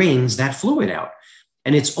swallow drains that fluid out.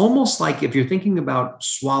 And it's almost like if you're thinking about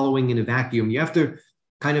swallowing in a vacuum, you have to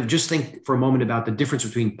kind of just think for a moment about the difference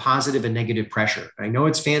between positive and negative pressure. I know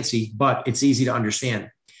it's fancy, but it's easy to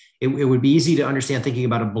understand. It would be easy to understand thinking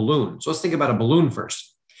about a balloon. So let's think about a balloon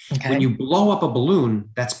first. Okay. When you blow up a balloon,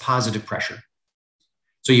 that's positive pressure.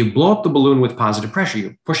 So you blow up the balloon with positive pressure.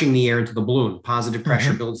 You're pushing the air into the balloon. Positive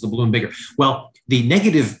pressure builds the balloon bigger. Well, the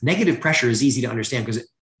negative pressure is easy to understand because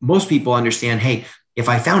most people understand, hey, if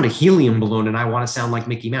I found a helium balloon and I want to sound like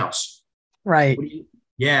Mickey Mouse. Right.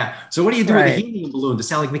 Yeah. So what do you do with a helium balloon to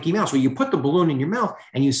sound like Mickey Mouse? Well, you put the balloon in your mouth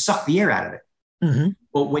and you suck the air out of it.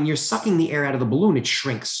 Well, when you're sucking the air out of the balloon, it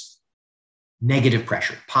shrinks. Negative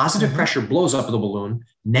pressure. Positive pressure blows up the balloon.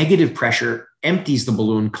 Negative pressure empties the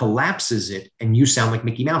balloon, collapses it, and you sound like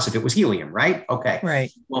Mickey Mouse if it was helium, right? Okay.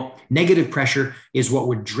 Right. Well, negative pressure is what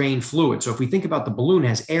would drain fluid. So if we think about the balloon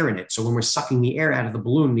has air in it, so when we're sucking the air out of the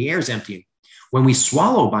balloon, the air is emptying. When we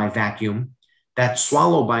swallow by vacuum, that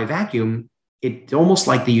swallow by vacuum, it's almost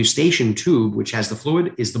like the eustachian tube, which has the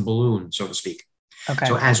fluid, is the balloon, so to speak. Okay.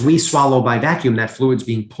 So as we swallow by vacuum, that fluid's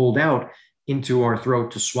being pulled out into our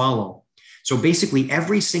throat to swallow. So basically,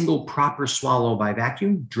 every single proper swallow by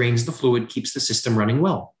vacuum drains the fluid, keeps the system running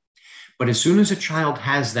well. But as soon as a child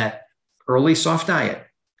has that early soft diet,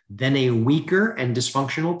 then a weaker and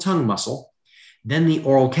dysfunctional tongue muscle, then the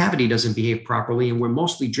oral cavity doesn't behave properly, and we're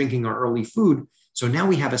mostly drinking our early food. So now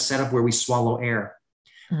we have a setup where we swallow air.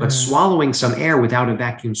 But swallowing some air without a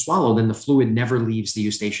vacuum swallow, then the fluid never leaves the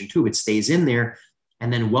eustachian tube. It stays in there.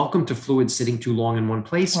 And then welcome to fluid sitting too long in one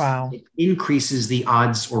place. Wow. It increases the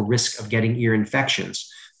odds or risk of getting ear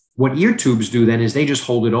infections. What ear tubes do then is they just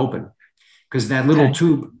hold it open because that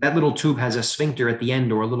little tube has a sphincter at the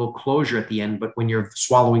end or a little closure at the end. But when you're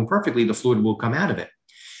swallowing perfectly, the fluid will come out of it.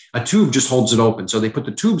 A tube just holds it open. So they put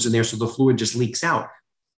the tubes in there so the fluid just leaks out.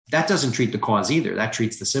 That doesn't treat the cause either. That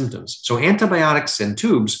treats the symptoms. So antibiotics and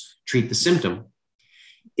tubes treat the symptom.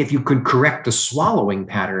 If you could correct the swallowing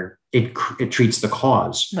pattern, it treats the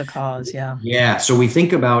cause. The cause, yeah. Yeah. So we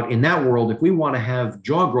think about in that world, if we want to have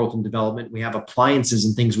jaw growth and development, we have appliances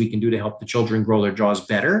and things we can do to help the children grow their jaws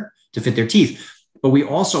better to fit their teeth. But we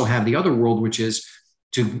also have the other world, which is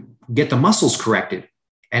to get the muscles corrected.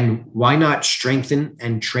 And why not strengthen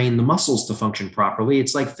and train the muscles to function properly?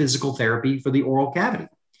 It's like physical therapy for the oral cavity.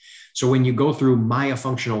 So when you go through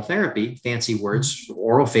myofunctional therapy, fancy words,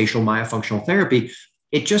 orofacial myofunctional therapy,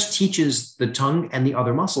 it just teaches the tongue and the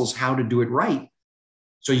other muscles how to do it right.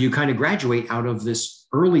 So you kind of graduate out of this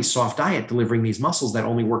early soft diet, delivering these muscles that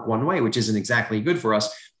only work one way, which isn't exactly good for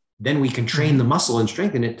us. Then we can train the muscle and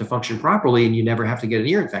strengthen it to function properly. And you never have to get an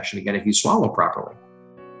ear infection again if you swallow properly.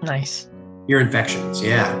 Nice. Ear infections.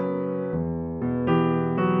 Yeah.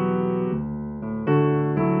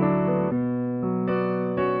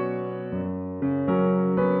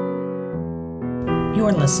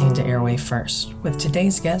 You're listening to Airway First with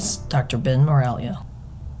today's guest, Dr. Ben Miraglia.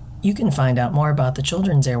 You can find out more about the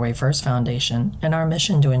Children's Airway First Foundation and our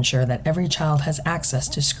mission to ensure that every child has access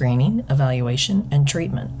to screening, evaluation, and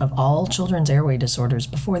treatment of all children's airway disorders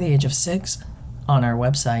before the age of 6 on our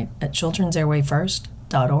website at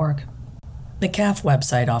children'sairwayfirst.org. The CAF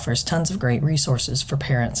website offers tons of great resources for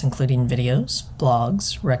parents, including videos,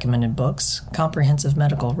 blogs, recommended books, comprehensive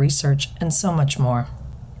medical research, and so much more.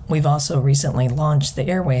 We've also recently launched the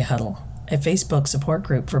Airway Huddle, a Facebook support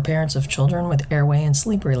group for parents of children with airway and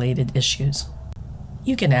sleep-related issues.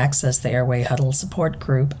 You can access the Airway Huddle support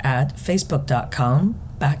group at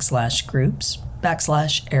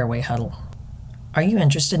facebook.com/groups/Airway Huddle. Are you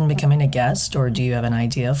interested in becoming a guest, or do you have an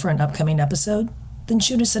idea for an upcoming episode? then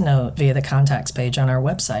shoot us a note via the contacts page on our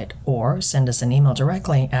website or send us an email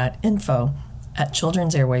directly at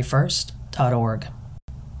info@children'sairwayfirst.org.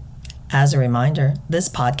 As a reminder, this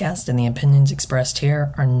podcast and the opinions expressed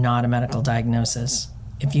here are not a medical diagnosis.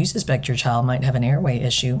 If you suspect your child might have an airway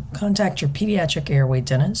issue, contact your pediatric airway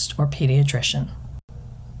dentist or pediatrician.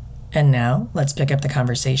 And now, let's pick up the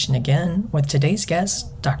conversation again with today's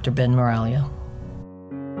guest, Dr. Ben Miraglia.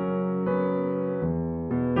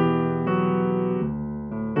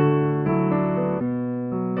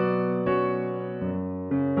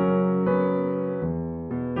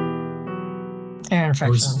 Ear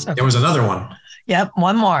infections. There was another one. Yep,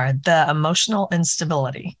 one more. The emotional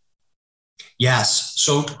instability. Yes.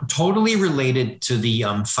 So totally related to the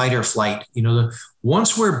fight or flight.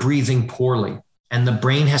 Once we're breathing poorly and the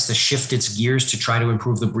brain has to shift its gears to try to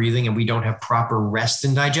improve the breathing and we don't have proper rest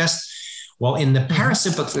and digest. Well, in the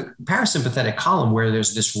parasympathetic column where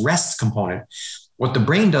there's this rest component, what the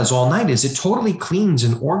brain does all night is it totally cleans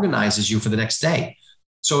and organizes you for the next day.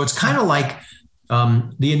 So it's kind of like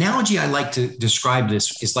the analogy I like to describe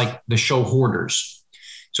this is like the show Hoarders.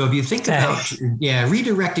 So if you think about,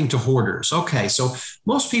 redirecting to Hoarders. Okay. So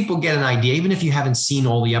most people get an idea, even if you haven't seen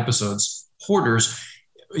all the episodes, Hoarders,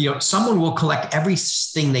 someone will collect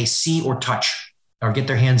everything they see or touch or get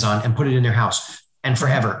their hands on and put it in their house and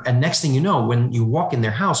forever. And next thing you know, when you walk in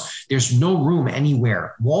their house, there's no room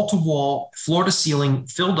anywhere, wall to wall, floor to ceiling,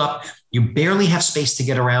 filled up. You barely have space to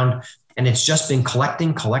get around. And it's just been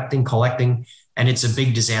collecting. And it's a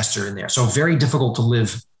big disaster in there. So very difficult to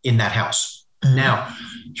live in that house. Now,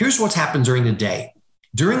 here's what's happened during the day.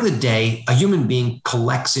 During the day, a human being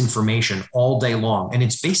collects information all day long. And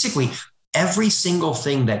it's basically every single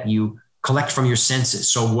thing that you collect from your senses.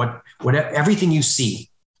 So everything you see,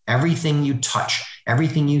 everything you touch,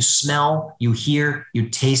 everything you smell, you hear, you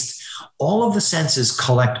taste, all of the senses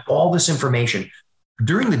collect all this information.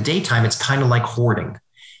 During the daytime, it's kind of like hoarding.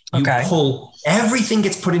 You pull, everything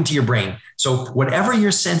gets put into your brain. So whatever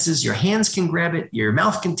your senses, your hands can grab it, your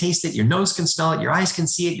mouth can taste it, your nose can smell it, your eyes can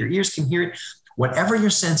see it, your ears can hear it. Whatever your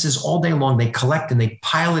senses all day long, they collect and they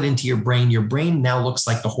pile it into your brain. Your brain now looks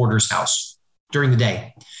like the hoarder's house during the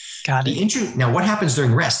day. Got it. Now, what happens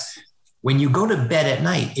during rest? When you go to bed at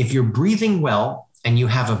night, if you're breathing well and you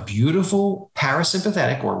have a beautiful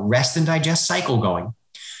parasympathetic or rest and digest cycle going,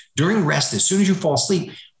 during rest, as soon as you fall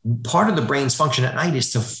asleep, part of the brain's function at night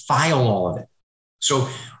is to file all of it. So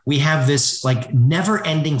we have this like never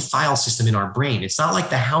ending file system in our brain. It's not like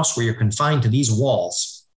the house where you're confined to these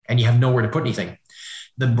walls and you have nowhere to put anything.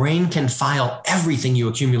 The brain can file everything you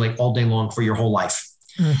accumulate all day long for your whole life.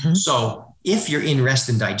 Mm-hmm. So if you're in rest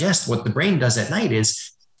and digest, what the brain does at night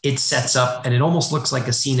is it sets up, and it almost looks like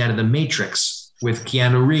a scene out of The Matrix with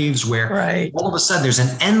Keanu Reeves, where all of a sudden there's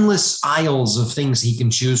an endless aisles of things he can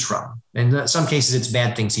choose from. And in some cases it's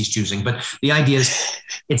bad things he's choosing, but the idea is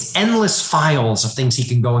it's endless files of things he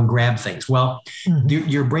can go and grab things. Well,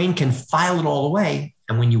 your brain can file it all away.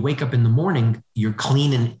 And when you wake up in the morning, you're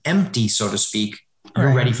clean and empty, so to speak.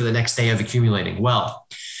 You're ready for the next day of accumulating. Well,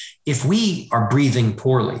 if we are breathing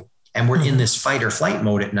poorly and we're in this fight or flight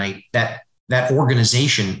mode at night, that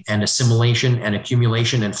organization and assimilation and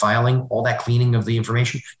accumulation and filing, all that cleaning of the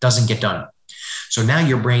information doesn't get done. So now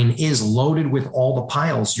your brain is loaded with all the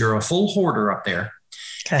piles. You're a full hoarder up there,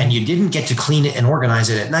 and you didn't get to clean it and organize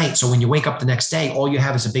it at night. So when you wake up the next day, all you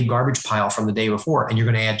have is a big garbage pile from the day before, and you're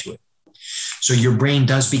going to add to it. So your brain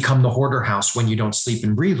does become the hoarder house when you don't sleep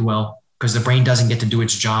and breathe well, because the brain doesn't get to do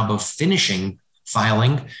its job of finishing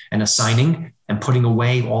filing and assigning and putting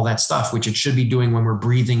away all that stuff, which it should be doing when we're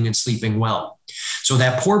breathing and sleeping well. So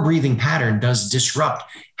that poor breathing pattern does disrupt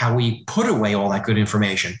how we put away all that good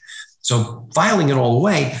information. So filing it all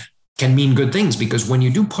away can mean good things, because when you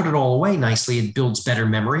do put it all away nicely, it builds better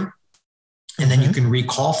memory. And then you can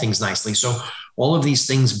recall things nicely. So all of these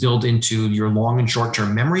things build into your long and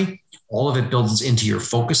short-term memory. All of it builds into your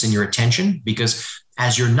focus and your attention, because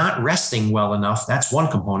as you're not resting well enough, that's one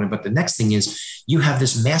component. But the next thing is you have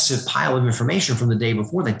this massive pile of information from the day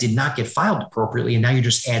before that did not get filed appropriately. And now you're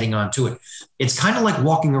just adding on to it. It's kind of like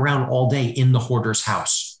walking around all day in the hoarder's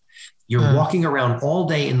house. You're walking around all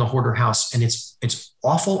day in the hoarder house, and it's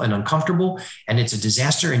awful and uncomfortable, and it's a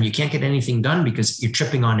disaster, and you can't get anything done because you're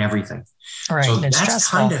tripping on everything. Right. So that's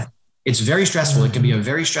stressful. It's very stressful. It can be a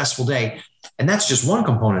very stressful day. And that's just one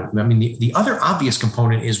component. I mean, the other obvious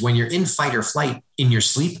component is when you're in fight or flight in your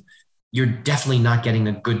sleep, you're definitely not getting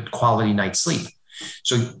a good quality night's sleep.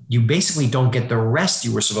 So you basically don't get the rest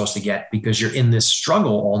you were supposed to get because you're in this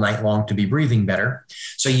struggle all night long to be breathing better.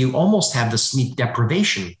 So you almost have the sleep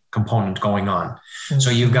deprivation component going on. So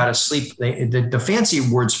you've got to sleep. The fancy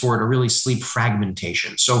words for it are really sleep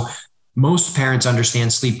fragmentation. So most parents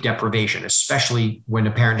understand sleep deprivation, especially when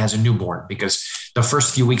a parent has a newborn, because the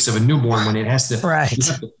first few weeks of a newborn, when it has to, Right.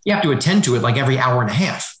 you have to attend to it like every hour and a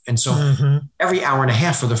half. And so every hour and a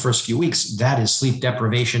half for the first few weeks, that is sleep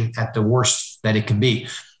deprivation at the worst that it can be.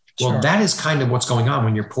 Well, that is kind of what's going on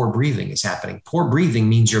when your poor breathing is happening. Poor breathing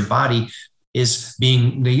means your body is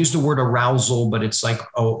being, they use the word arousal, but it's like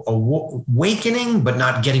awakening, but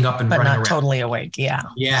not getting up and running around. But not totally awake. Yeah.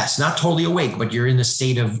 Yes, not totally awake, but you're in the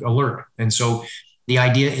state of alert. And so the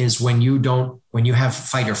idea is when you have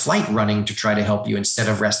fight or flight running to try to help you instead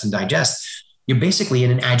of rest and digest, you're basically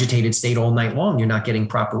in an agitated state all night long. You're not getting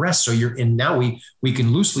proper rest. So you're in, now we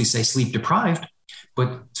can loosely say sleep deprived,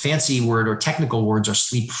 but fancy word or technical words are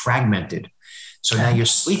sleep fragmented. So now your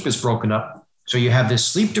sleep is broken up. So you have this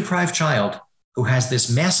sleep deprived child who has this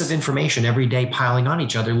massive information every day piling on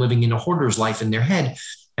each other, living in a hoarder's life in their head.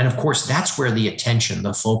 And of course, that's where the attention,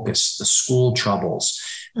 the focus, the school troubles,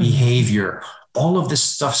 behavior, all of this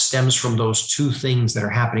stuff stems from those two things that are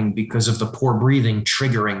happening because of the poor breathing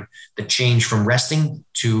triggering the change from resting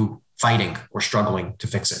to fighting or struggling to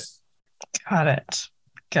fix it. Got it.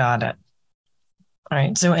 All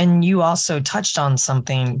right. So, and you also touched on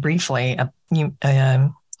something briefly.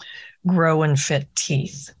 Grow and fit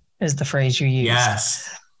teeth is the phrase you used.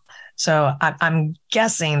 Yes. So I'm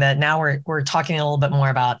guessing that now we're talking a little bit more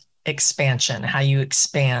about expansion, how you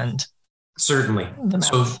expand. Certainly. The mouth.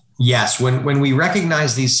 So yes, when we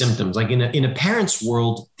recognize these symptoms, like in a parent's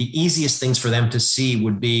world, the easiest things for them to see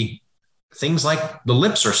would be things like the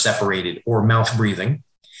lips are separated or mouth breathing,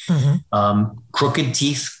 crooked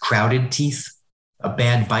teeth, crowded teeth, a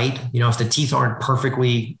bad bite. If the teeth aren't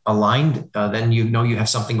perfectly aligned, then you know you have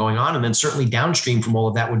something going on. And then certainly downstream from all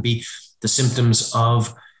of that would be the symptoms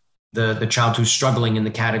of the child who's struggling in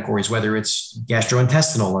the categories, whether it's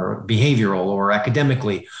gastrointestinal or behavioral or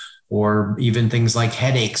academically, or even things like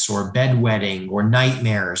headaches or bedwetting or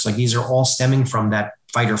nightmares. Like these are all stemming from that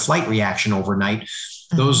fight or flight reaction overnight.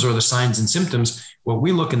 Those are the signs and symptoms. What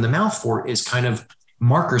we look in the mouth for is kind of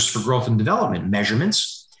markers for growth and development,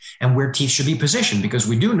 measurements, and where teeth should be positioned, because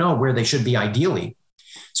we do know where they should be ideally.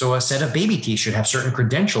 So a set of baby teeth should have certain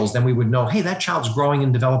credentials. Then we would know, hey, that child's growing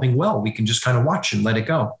and developing well. We can just kind of watch and let it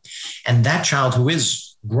go. And that child who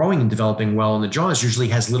is growing and developing well in the jaws usually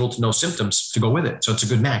has little to no symptoms to go with it. So it's a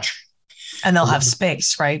good match. And they'll have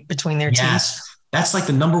space, right, between their teeth. That's like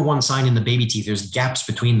the number one sign in the baby teeth. There's gaps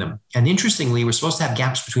between them. And interestingly, we're supposed to have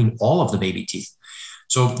gaps between all of the baby teeth.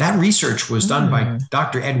 So that research was done by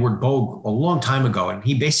Dr. Edward Bogue a long time ago. And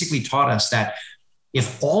he basically taught us that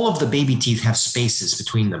if all of the baby teeth have spaces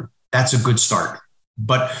between them, that's a good start.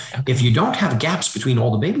 But if you don't have gaps between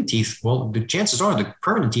all the baby teeth, well, the chances are the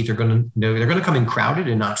permanent teeth they're going to come in crowded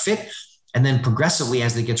and not fit. And then progressively,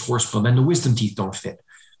 as it gets worse, well, then the wisdom teeth don't fit.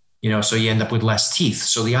 So you end up with less teeth.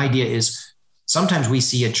 So the idea is sometimes we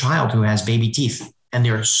see a child who has baby teeth and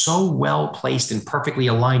they're so well placed and perfectly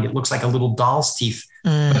aligned. It looks like a little doll's teeth,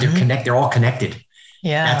 but they're all connected.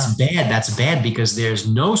 Yeah. That's bad because there's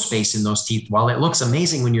no space in those teeth. While it looks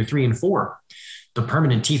amazing when you're 3 and 4, the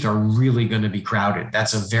permanent teeth are really going to be crowded.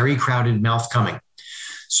 That's a very crowded mouth coming.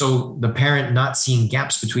 So the parent not seeing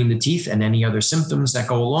gaps between the teeth and any other symptoms that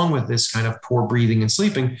go along with this kind of poor breathing and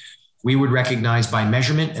sleeping, we would recognize by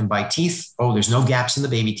measurement and by teeth, oh, there's no gaps in the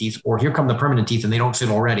baby teeth, or here come the permanent teeth and they don't fit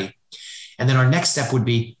already. And then our next step would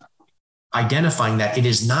be identifying that it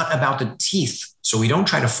is not about the teeth. So we don't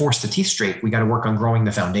try to force the teeth straight. We got to work on growing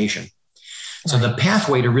the foundation. So the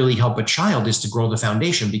pathway to really help a child is to grow the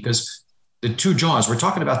foundation, because the two jaws, we're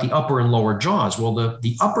talking about the upper and lower jaws. Well,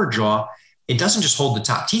 the upper jaw, it doesn't just hold the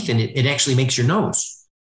top teeth in it. It actually makes your nose.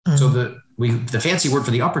 So the fancy word for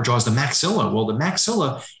the upper jaw is the maxilla. Well, the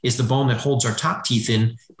maxilla is the bone that holds our top teeth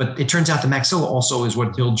in, but it turns out the maxilla also is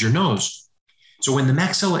what builds your nose. So when the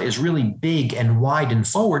maxilla is really big and wide and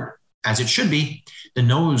forward, as it should be, the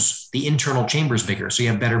nose, the internal chamber is bigger. So you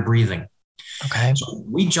have better breathing. Okay. So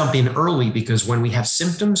we jump in early because when we have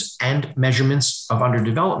symptoms and measurements of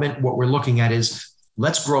underdevelopment, what we're looking at is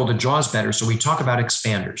let's grow the jaws better. So we talk about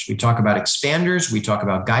expanders. We talk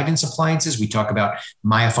about guidance appliances. We talk about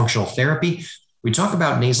myofunctional therapy. We talk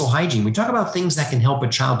about nasal hygiene. We talk about things that can help a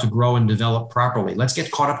child to grow and develop properly. Let's get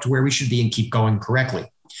caught up to where we should be and keep going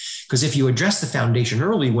correctly. Because if you address the foundation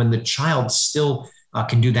early, when the child still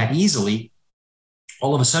can do that easily,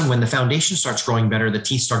 all of a sudden, when the foundation starts growing better, the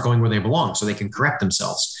teeth start going where they belong so they can correct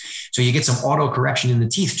themselves. So you get some auto correction in the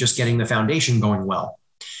teeth, just getting the foundation going well.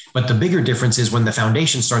 But the bigger difference is when the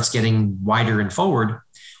foundation starts getting wider and forward,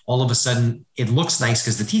 all of a sudden it looks nice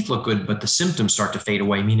because the teeth look good, but the symptoms start to fade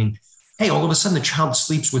away, meaning, hey, all of a sudden the child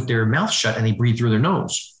sleeps with their mouth shut and they breathe through their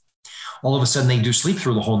nose. All of a sudden they do sleep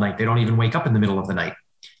through the whole night. They don't even wake up in the middle of the night.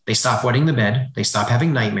 They stop wetting the bed. They stop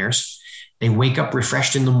having nightmares. They wake up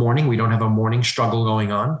refreshed in the morning. We don't have a morning struggle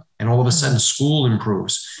going on. And all of a sudden, school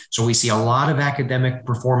improves. So we see a lot of academic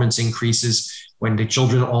performance increases when the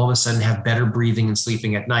children all of a sudden have better breathing and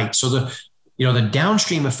sleeping at night. So the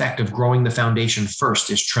downstream effect of growing the foundation first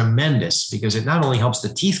is tremendous, because it not only helps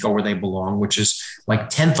the teeth go where they belong, which is like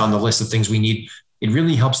 10th on the list of things we need, it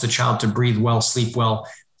really helps the child to breathe well, sleep well,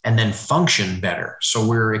 and then function better. So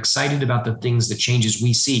we're excited about the things, the changes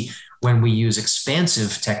we see when we use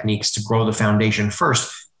expansive techniques to grow the foundation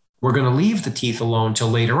first. We're going to leave the teeth alone till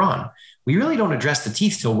later on. We really don't address the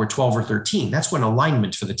teeth till we're 12 or 13. That's when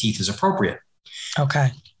alignment for the teeth is appropriate. Okay.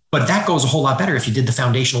 But that goes a whole lot better if you did the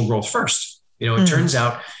foundational growth first. It turns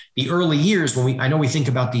out the early years, I know we think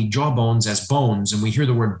about the jaw bones as bones, and we hear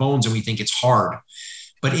the word bones and we think it's hard.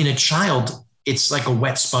 But in a child, it's like a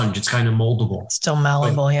wet sponge. It's kind of moldable. Still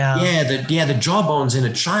malleable, yeah. The jaw bones in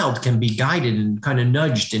a child can be guided and kind of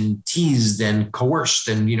nudged and teased and coerced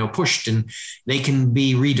and, pushed, and they can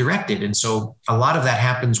be redirected. And so a lot of that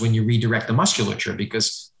happens when you redirect the musculature,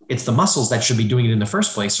 because it's the muscles that should be doing it in the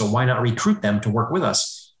first place. So why not recruit them to work with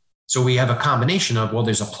us? So we have a combination of,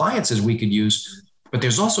 there's appliances we could use, but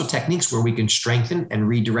there's also techniques where we can strengthen and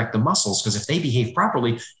redirect the muscles, because if they behave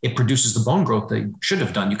properly, it produces the bone growth they should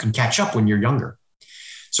have done. You can catch up when you're younger.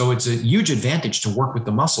 So it's a huge advantage to work with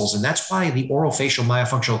the muscles. And that's why the orofacial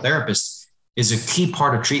myofunctional therapist is a key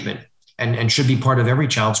part of treatment and should be part of every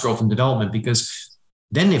child's growth and development, because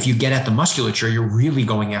then if you get at the musculature, you're really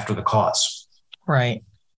going after the cause. Right.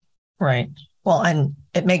 Well, and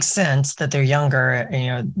it makes sense that they're younger,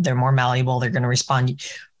 they're more malleable, they're going to respond.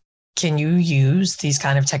 Can you use these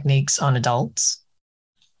kind of techniques on adults?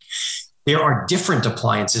 There are different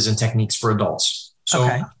appliances and techniques for adults. So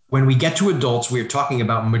when we get to adults, we're talking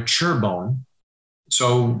about mature bone.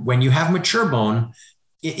 So when you have mature bone,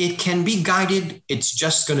 it can be guided. It's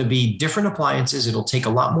just going to be different appliances. It'll take a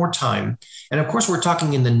lot more time. And of course, we're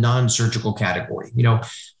talking in the non-surgical category.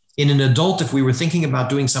 In an adult, if we were thinking about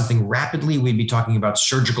doing something rapidly, we'd be talking about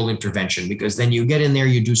surgical intervention, because then you get in there,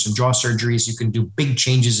 you do some jaw surgeries, you can do big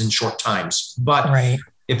changes in short times. But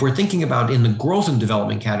if we're thinking about in the growth and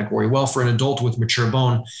development category, well, for an adult with mature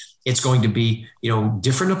bone, it's going to be,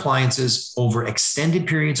 different appliances over extended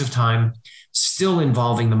periods of time, still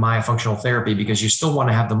involving the myofunctional therapy, because you still want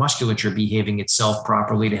to have the musculature behaving itself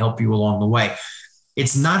properly to help you along the way.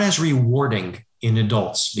 It's not as rewarding in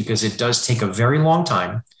adults because it does take a very long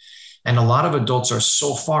time. And a lot of adults are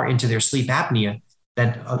so far into their sleep apnea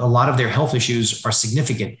that a lot of their health issues are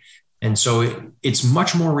significant. And so it's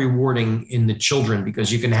much more rewarding in the children,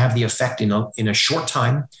 because you can have the effect in a short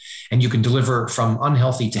time, and you can deliver from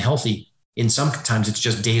unhealthy to healthy. In sometimes it's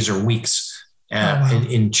just days or weeks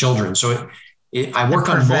in children. So I work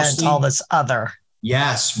on mostly all this other.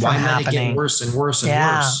 Yes. Why let it get worse and worse and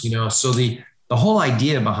worse? So the whole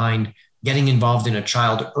idea behind getting involved in a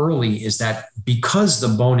child early is that because the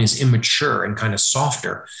bone is immature and kind of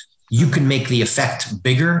softer, you can make the effect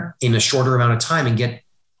bigger in a shorter amount of time and get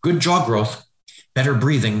good jaw growth, better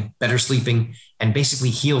breathing, better sleeping, and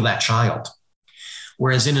basically heal that child.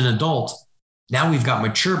 Whereas in an adult, now we've got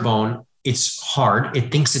mature bone. It's hard.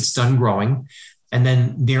 It thinks it's done growing. And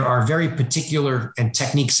then there are very particular and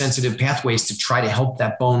technique sensitive pathways to try to help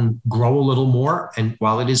that bone grow a little more. And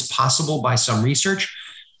while it is possible by some research,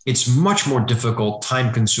 it's much more difficult,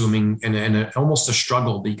 time consuming, and almost a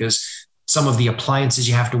struggle, because some of the appliances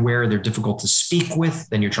you have to wear, they're difficult to speak with.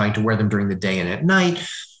 Then you're trying to wear them during the day and at night.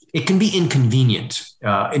 It can be inconvenient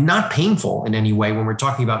and not painful in any way when we're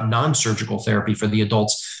talking about non-surgical therapy for the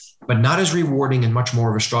adults, but not as rewarding and much more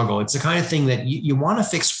of a struggle. It's the kind of thing that you want to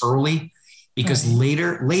fix early, because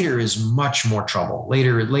later is much more trouble.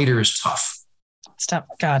 Later is tough.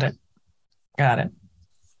 Got it.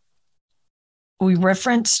 We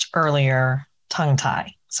referenced earlier tongue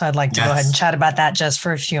tie. So I'd like to go ahead and chat about that just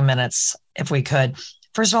for a few minutes, if we could.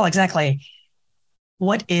 First of all, exactly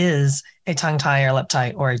what is a tongue tie or lip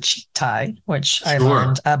tie or a cheek tie, which I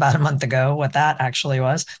learned about a month ago what that actually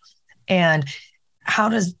was. And how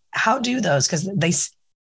do those, because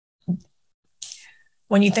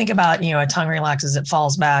when you think about, a tongue relaxes, it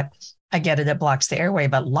falls back. I get it blocks the airway,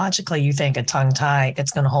 but logically you think a tongue tie, it's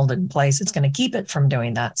going to hold it in place. It's going to keep it from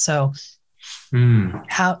doing that. So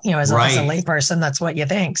how, as a layperson, that's what you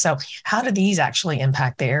think. So how do these actually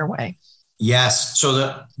impact the airway? Yes.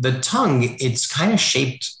 So the tongue, it's kind of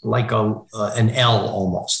shaped like an L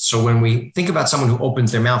almost. So when we think about someone who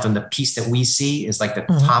opens their mouth, and the piece that we see is like the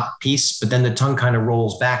top piece, but then the tongue kind of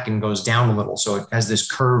rolls back and goes down a little. So it has this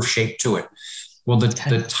curve shape to it. Well,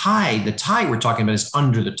 the tie we're talking about is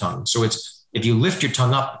under the tongue. So it's, if you lift your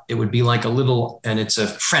tongue up, it would be like a little, and it's a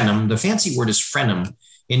frenum. The fancy word is frenum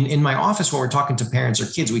In my office, when we're talking to parents or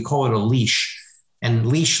kids, we call it a leash. And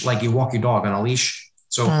leash, like you walk your dog on a leash.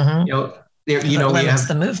 So, there, you limits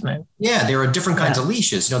the movement. Yeah, there are different kinds of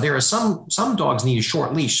leashes. There are some dogs need a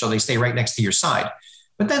short leash, so they stay right next to your side.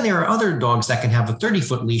 But then there are other dogs that can have a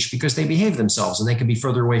 30-foot leash because they behave themselves and they can be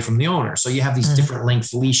further away from the owner. So you have these different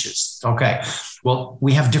length leashes. Okay. Well,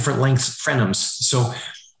 we have different length frenums. So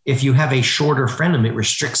if you have a shorter frenum, it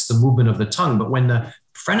restricts the movement of the tongue. But when the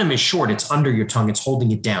frenum is short, it's under your tongue, it's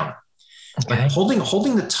holding it down. Okay. But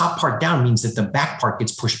holding the top part down means that the back part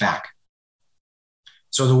gets pushed back.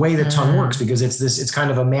 So the way the tongue works, because it's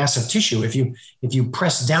kind of a mass of tissue. If you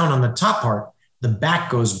press down on the top part, the back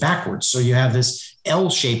goes backwards. So you have this L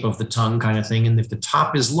shape of the tongue kind of thing. And if the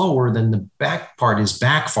top is lower, then the back part is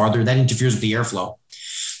back farther. That interferes with the airflow.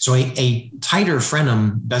 So a tighter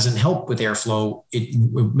frenum doesn't help with airflow. It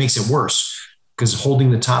makes it worse because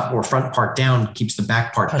holding the top or front part down keeps the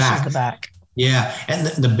back part back. The back. Yeah. And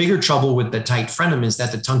the bigger trouble with the tight frenum is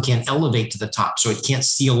that the tongue can't elevate to the top. So it can't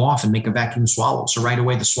seal off and make a vacuum swallow. So right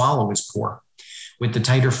away, the swallow is poor. With the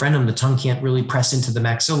tighter frenum, the tongue can't really press into the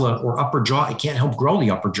maxilla or upper jaw. It can't help grow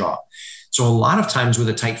the upper jaw. So a lot of times with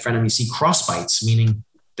a tight frenum, you see cross bites, meaning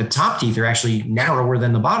the top teeth are actually narrower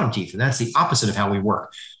than the bottom teeth. And that's the opposite of how we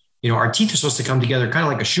work. Our teeth are supposed to come together kind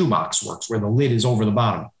of like a shoebox works, where the lid is over the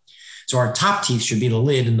bottom. So our top teeth should be the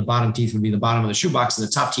lid and the bottom teeth would be the bottom of the shoebox, and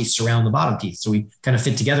the top teeth surround the bottom teeth. So we kind of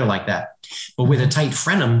fit together like that. But with a tight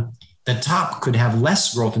frenum, the top could have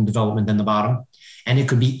less growth and development than the bottom, and it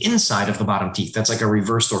could be inside of the bottom teeth. That's like a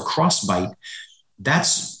reversed or cross bite.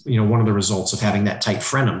 That's, one of the results of having that tight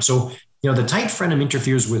frenum. So, the tight frenum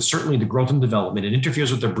interferes with certainly the growth and development. It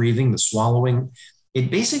interferes with the breathing, the swallowing. A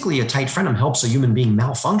tight frenum helps a human being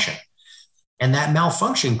malfunction. And that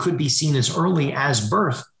malfunction could be seen as early as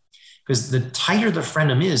birth, because the tighter the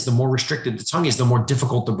frenum is, the more restricted the tongue is, the more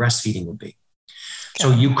difficult the breastfeeding would be. Okay.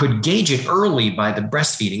 So you could gauge it early by the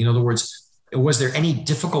breastfeeding. In other words, was there any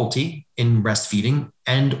difficulty in breastfeeding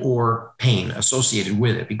and or pain associated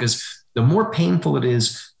with it? Because the more painful it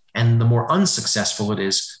is and the more unsuccessful it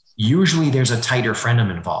is, usually there's a tighter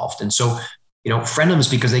frenum involved. And so,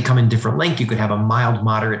 frenums, because they come in different length, you could have a mild,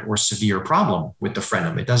 moderate, or severe problem with the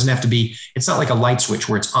frenum. It doesn't have to be, it's not like a light switch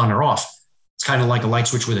where it's on or off. It's kind of like a light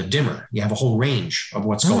switch with a dimmer. You have a whole range of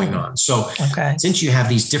what's going on. So since you have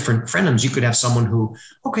these different frenums, you could have someone who,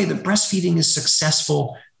 the breastfeeding is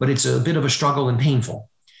successful, but it's a bit of a struggle and painful.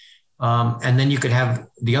 And then you could have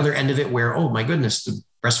the other end of it where, oh my goodness, the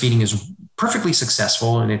breastfeeding is perfectly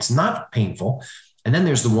successful and it's not painful. And then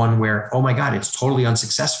there's the one where, oh my God, it's totally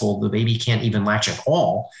unsuccessful. The baby can't even latch at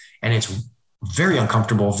all. And it's very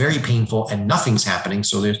uncomfortable, very painful, and nothing's happening.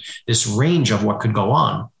 So there's this range of what could go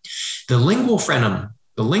on. The lingual frenum,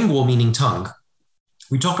 the lingual meaning tongue,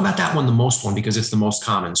 we talk about that one, the most one, because it's the most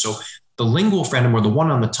common. So the lingual frenum, or the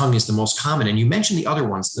one on the tongue, is the most common. And you mentioned the other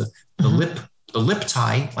ones, the lip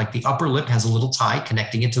tie, like the upper lip has a little tie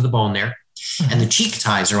connecting it to the bone there. And the cheek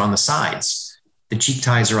ties are on the sides.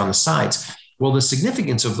 Well, the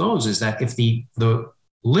significance of those is that if the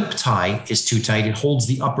lip tie is too tight, it holds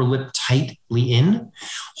the upper lip tightly in.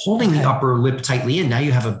 Holding the upper lip tightly in, now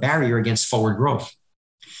you have a barrier against forward growth.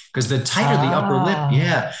 Because the tighter the upper lip,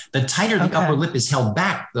 the tighter the upper lip is held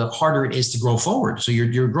back, the harder it is to grow forward. So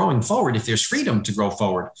you're growing forward if there's freedom to grow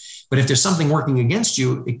forward. But if there's something working against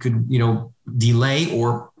you, it could, delay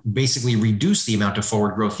or basically reduce the amount of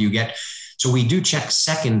forward growth you get. So we do check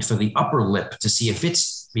second for the upper lip to see if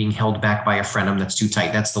it's being held back by a frenum that's too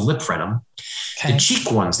tight. That's the lip frenum. Okay. The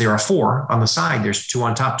cheek ones, there are 4 on the side. There's 2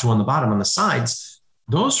 on top, 2 on the bottom. On the sides,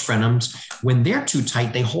 those frenums, when they're too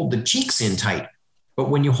tight, they hold the cheeks in tight. But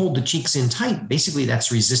when you hold the cheeks in tight, basically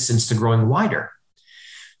that's resistance to growing wider.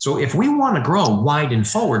 So if we want to grow wide and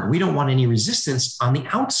forward, we don't want any resistance on the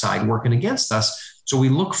outside working against us. So we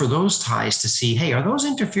look for those ties to see, hey, are those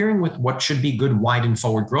interfering with what should be good wide and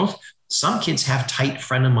forward growth? Some kids have tight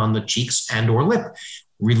frenum on the cheeks and or lip.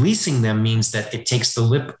 Releasing them means that it takes the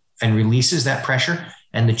lip and releases that pressure,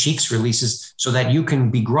 and the cheeks releases, so that you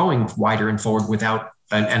can be growing wider and forward without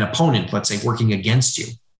an opponent, let's say, working against you.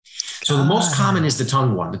 So the most common is the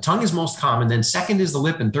tongue one. The tongue is most common. Then second is the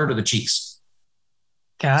lip, and third are the cheeks.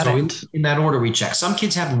 Got it. In that order, we check. Some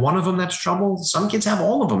kids have one of them that's trouble. Some kids have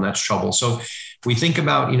all of them that's trouble. So if we think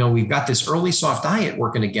about, we've got this early soft diet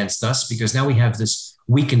working against us because now we have this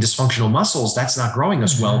weak and dysfunctional muscles. That's not growing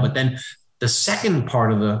us well. But then the second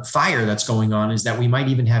part of the fire that's going on is that we might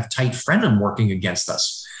even have tight frenum working against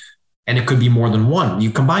us. And it could be more than one.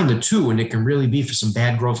 You combine the two, and it can really be for some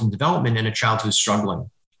bad growth and development in a child who's struggling.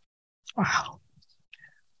 Wow.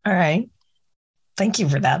 All right. Thank you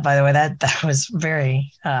for that. By the way, that was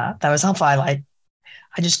very, that was helpful.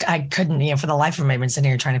 I couldn't, for the life of me, I've been sitting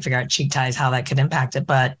here trying to figure out cheek ties, how that could impact it,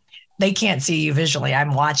 but they can't see you visually.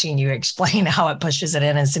 I'm watching you explain how it pushes it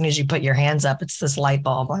in. As soon as you put your hands up, it's this light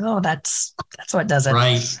bulb. Like, oh, that's what does it.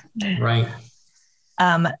 Right.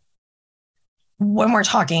 When we're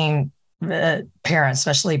talking parents,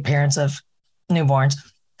 especially parents of newborns,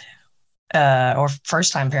 or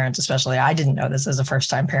first-time parents, especially, I didn't know this as a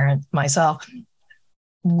first-time parent myself.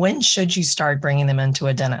 When should you start bringing them into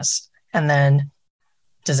a dentist? And then,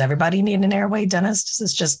 does everybody need an airway dentist? Is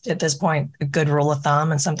this just, at this point, a good rule of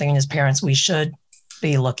thumb and something as parents we should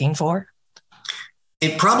be looking for?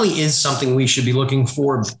 It probably is something we should be looking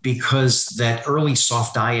for, because that early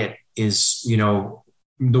soft diet is,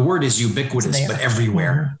 the word is ubiquitous, but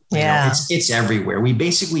everywhere. Yeah. It's everywhere. We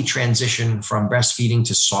basically transition from breastfeeding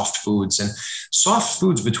to soft foods, and soft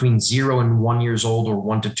foods between 0 and 1 years old, or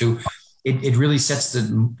 1 to 2. It really sets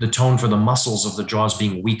the tone for the muscles of the jaws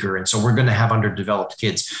being weaker. And so we're going to have underdeveloped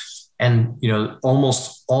kids. And,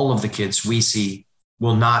 almost all of the kids we see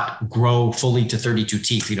will not grow fully to 32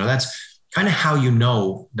 teeth. That's kind of how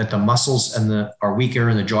that the muscles are weaker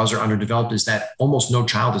and the jaws are underdeveloped, is that almost no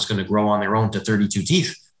child is going to grow on their own to 32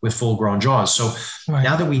 teeth with full grown jaws. So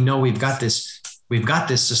Now that we know we've got this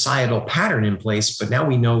societal pattern in place, but now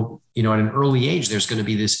we know, at an early age, there's going to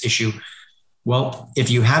be this issue. Well,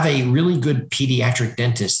 if you have a really good pediatric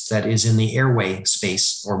dentist that is in the airway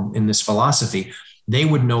space or in this philosophy, they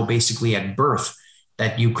would know basically at birth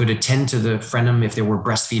that you could attend to the frenum if there were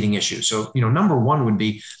breastfeeding issues. So, number one would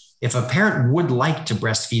be, if a parent would like to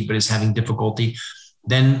breastfeed but is having difficulty,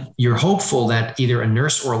 then you're hopeful that either a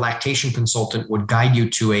nurse or a lactation consultant would guide you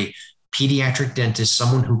to a pediatric dentist,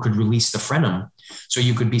 someone who could release the frenum, so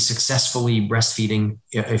you could be successfully breastfeeding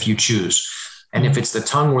if you choose. And if it's the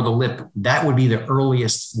tongue or the lip, that would be the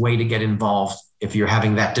earliest way to get involved if you're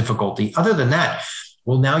having that difficulty. Other than that,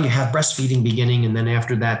 well, now you have breastfeeding beginning, and then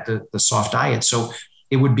after that, the soft diet. So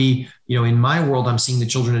it would be, in my world, I'm seeing the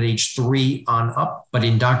children at age 3 on up, but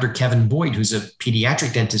in Dr. Kevin Boyd, who's a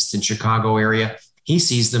pediatric dentist in Chicago area, he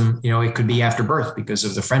sees them, it could be after birth because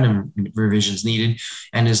of the frenum revisions needed,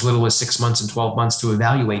 and as little as 6 months and 12 months to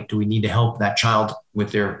evaluate, do we need to help that child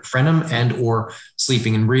with their frenum and or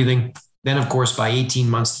sleeping and breathing? Then, of course, by 18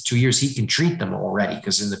 months to 2 years, he can treat them already,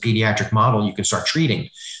 because in the pediatric model, you can start treating.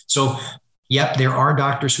 So, yep, there are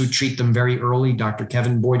doctors who treat them very early. Dr.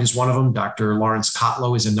 Kevin Boyd is one of them. Dr. Lawrence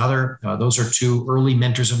Kotlow is another. Those are 2 early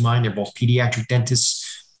mentors of mine. They're both pediatric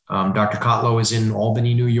dentists. Dr. Kotlow is in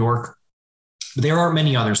Albany, New York. But there are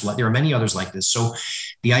many others. There are many others like this. So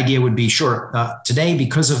the idea would be, today,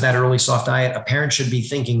 because of that early soft diet, a parent should be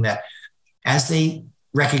thinking that as they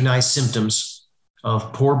recognize symptoms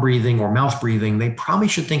of poor breathing or mouth breathing, they probably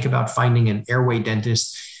should think about finding an airway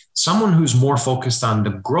dentist, someone who's more focused on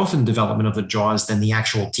the growth and development of the jaws than the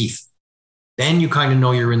actual teeth. Then you kind of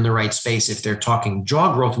know you're in the right space. If they're talking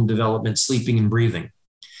jaw growth and development, sleeping and breathing,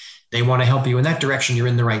 they want to help you in that direction, you're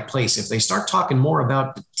in the right place. If they start talking more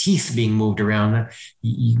about the teeth being moved around,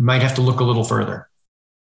 you might have to look a little further.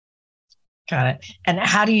 Got it. And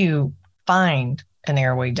how do you find an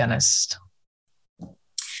airway dentist?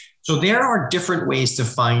 So there are different ways to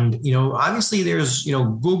find, obviously there's,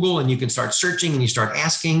 Google, and you can start searching and you start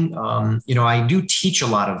asking. I do teach a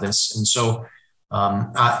lot of this. And so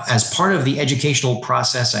as part of the educational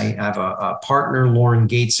process, I have a partner, Lauren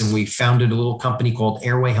Gates, and we founded a little company called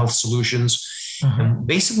Airway Health Solutions. Mm-hmm. And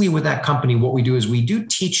basically with that company, what we do is we do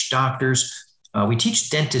teach doctors, we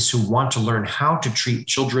teach dentists who want to learn how to treat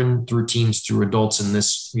children through teens, through adults in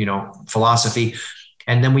this, philosophy.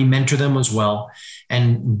 And then we mentor them as well.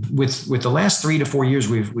 And with the last 3 to 4 years,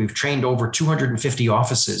 we've trained over 250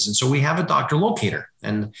 offices. And so we have a doctor locator.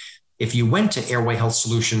 And if you went to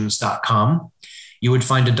airwayhealthsolutions.com, you would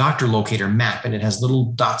find a doctor locator map, and it has little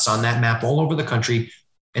dots on that map all over the country.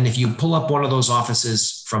 And if you pull up one of those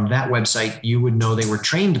offices from that website, you would know they were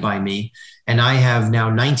trained by me. And I have now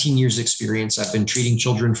 19 years experience. I've been treating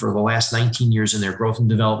children for the last 19 years in their growth and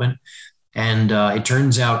development. And it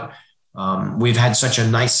turns out we've had such a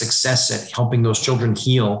nice success at helping those children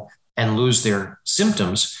heal and lose their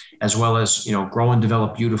symptoms, as well as, grow and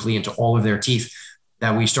develop beautifully into all of their teeth,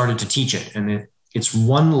 that we started to teach it. And it's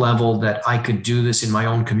one level that I could do this in my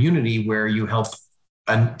own community, where you help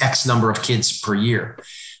an X number of kids per year.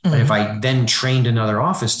 Mm-hmm. But if I then trained another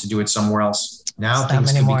office to do it somewhere else, now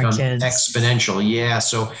things can become exponential. Yeah.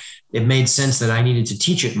 So it made sense that I needed to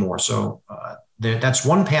teach it more. So that's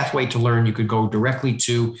one pathway to learn. You could go directly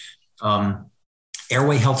to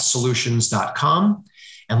airwayhealthsolutions.com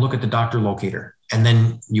and look at the doctor locator. And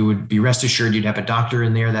then you would be rest assured you'd have a doctor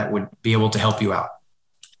in there that would be able to help you out.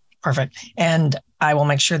 Perfect. And I will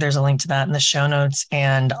make sure there's a link to that in the show notes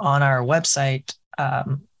and on our website.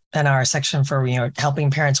 in our section for,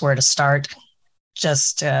 helping parents where to start.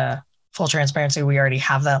 Just full transparency, we already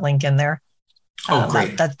have that link in there. Oh,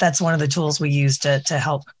 great. That's one of the tools we use to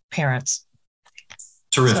help parents.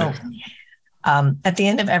 Terrific. So, at the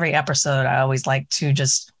end of every episode, I always like to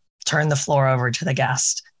just turn the floor over to the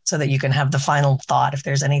guest so that you can have the final thought. If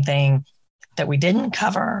there's anything that we didn't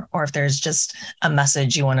cover, or if there's just a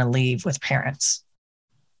message you want to leave with parents.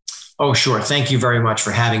 Oh, sure. Thank you very much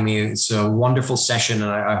for having me. It's a wonderful session,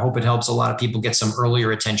 and I hope it helps a lot of people get some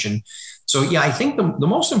earlier attention. So, yeah, I think the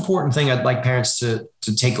most important thing I'd like parents to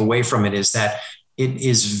take away from it is that it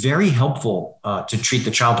is very helpful to treat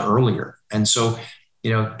the child earlier. And so,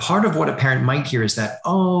 part of what a parent might hear is that,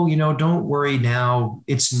 don't worry now.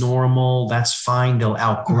 It's normal. That's fine. They'll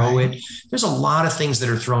outgrow it. There's a lot of things that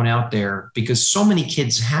are thrown out there because so many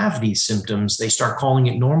kids have these symptoms. They start calling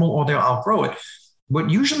it normal or they'll outgrow it. But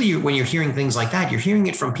usually when you're hearing things like that, you're hearing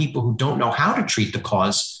it from people who don't know how to treat the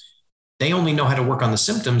cause. They only know how to work on the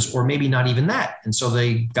symptoms, or maybe not even that. And so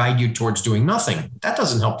they guide you towards doing nothing. That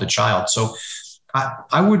doesn't help the child. So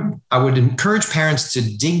I would encourage parents to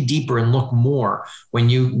dig deeper and look more when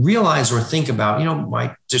you realize or think about,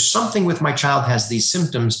 there's something with my child has these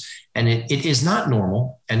symptoms, and it is not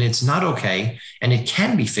normal, and it's not okay, and it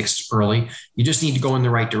can be fixed early. You just need to go in the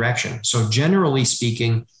right direction. So generally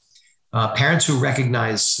speaking, parents who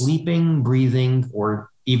recognize sleeping, breathing, or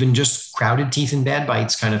even just crowded teeth and bad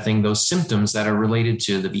bites kind of thing, those symptoms that are related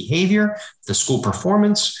to the behavior, the school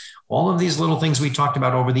performance, all of these little things we talked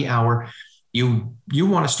about over the hour, you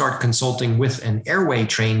want to start consulting with an Airway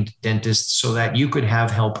trained dentist so that you could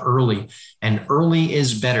have help early. And early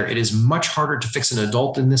is better. It is much harder to fix an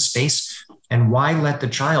adult in this space. And why let the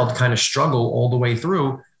child kind of struggle all the way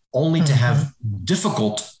through only to have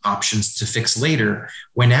difficult options to fix later,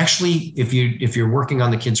 when actually, if you're working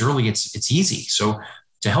on the kids early, it's easy. So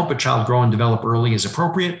to help a child grow and develop early is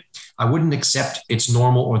appropriate. I wouldn't accept it's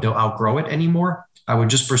normal or they'll outgrow it anymore. I would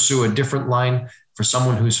just pursue a different line for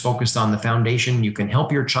someone who's focused on the foundation. You can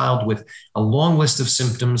help your child with a long list of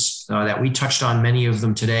symptoms that we touched on, many of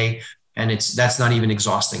them today. And that's not even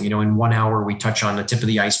exhausting. In 1 hour, we touch on the tip of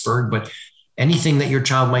the iceberg, but anything that your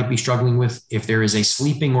child might be struggling with, if there is a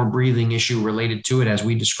sleeping or breathing issue related to it, as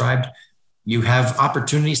we described, you have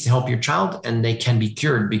opportunities to help your child, and they can be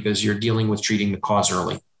cured because you're dealing with treating the cause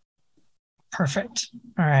early. Perfect.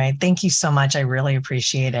 All right. Thank you so much. I really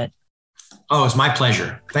appreciate it. Oh, it's my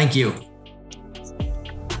pleasure. Thank you.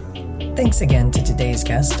 Thanks again to today's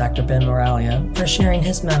guest, Dr. Ben Miraglia, for sharing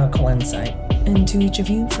his medical insight, and to each of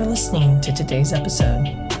you for listening to today's episode.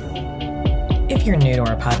 If you're new to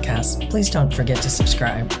our podcast, please don't forget to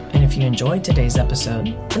subscribe. And if you enjoyed today's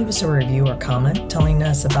episode, leave us a review or comment telling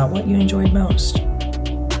us about what you enjoyed most.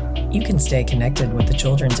 You can stay connected with the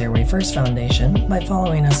Children's Airway First Foundation by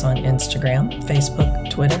following us on Instagram, Facebook,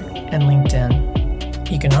 Twitter, and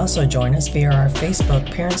LinkedIn. You can also join us via our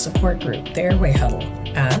Facebook parent support group, the Airway Huddle,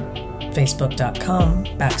 at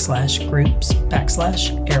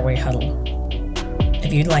facebook.com/groups/Airway Huddle.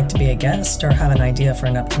 If you'd like to be a guest or have an idea for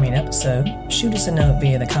an upcoming episode, shoot us a note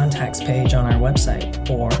via the contacts page on our website,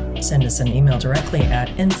 or send us an email directly at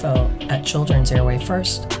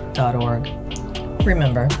info@children'sairwayfirst.org.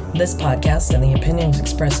 Remember, this podcast and the opinions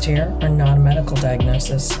expressed here are not a medical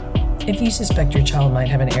diagnosis. If you suspect your child might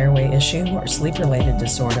have an airway issue or sleep-related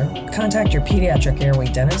disorder, contact your pediatric airway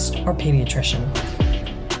dentist or pediatrician.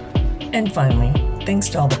 And finally, thanks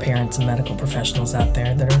to all the parents and medical professionals out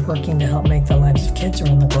there that are working to help make the lives of kids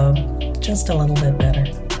around the globe just a little bit better.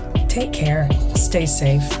 Take care, stay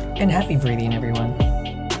safe, and happy breathing, everyone.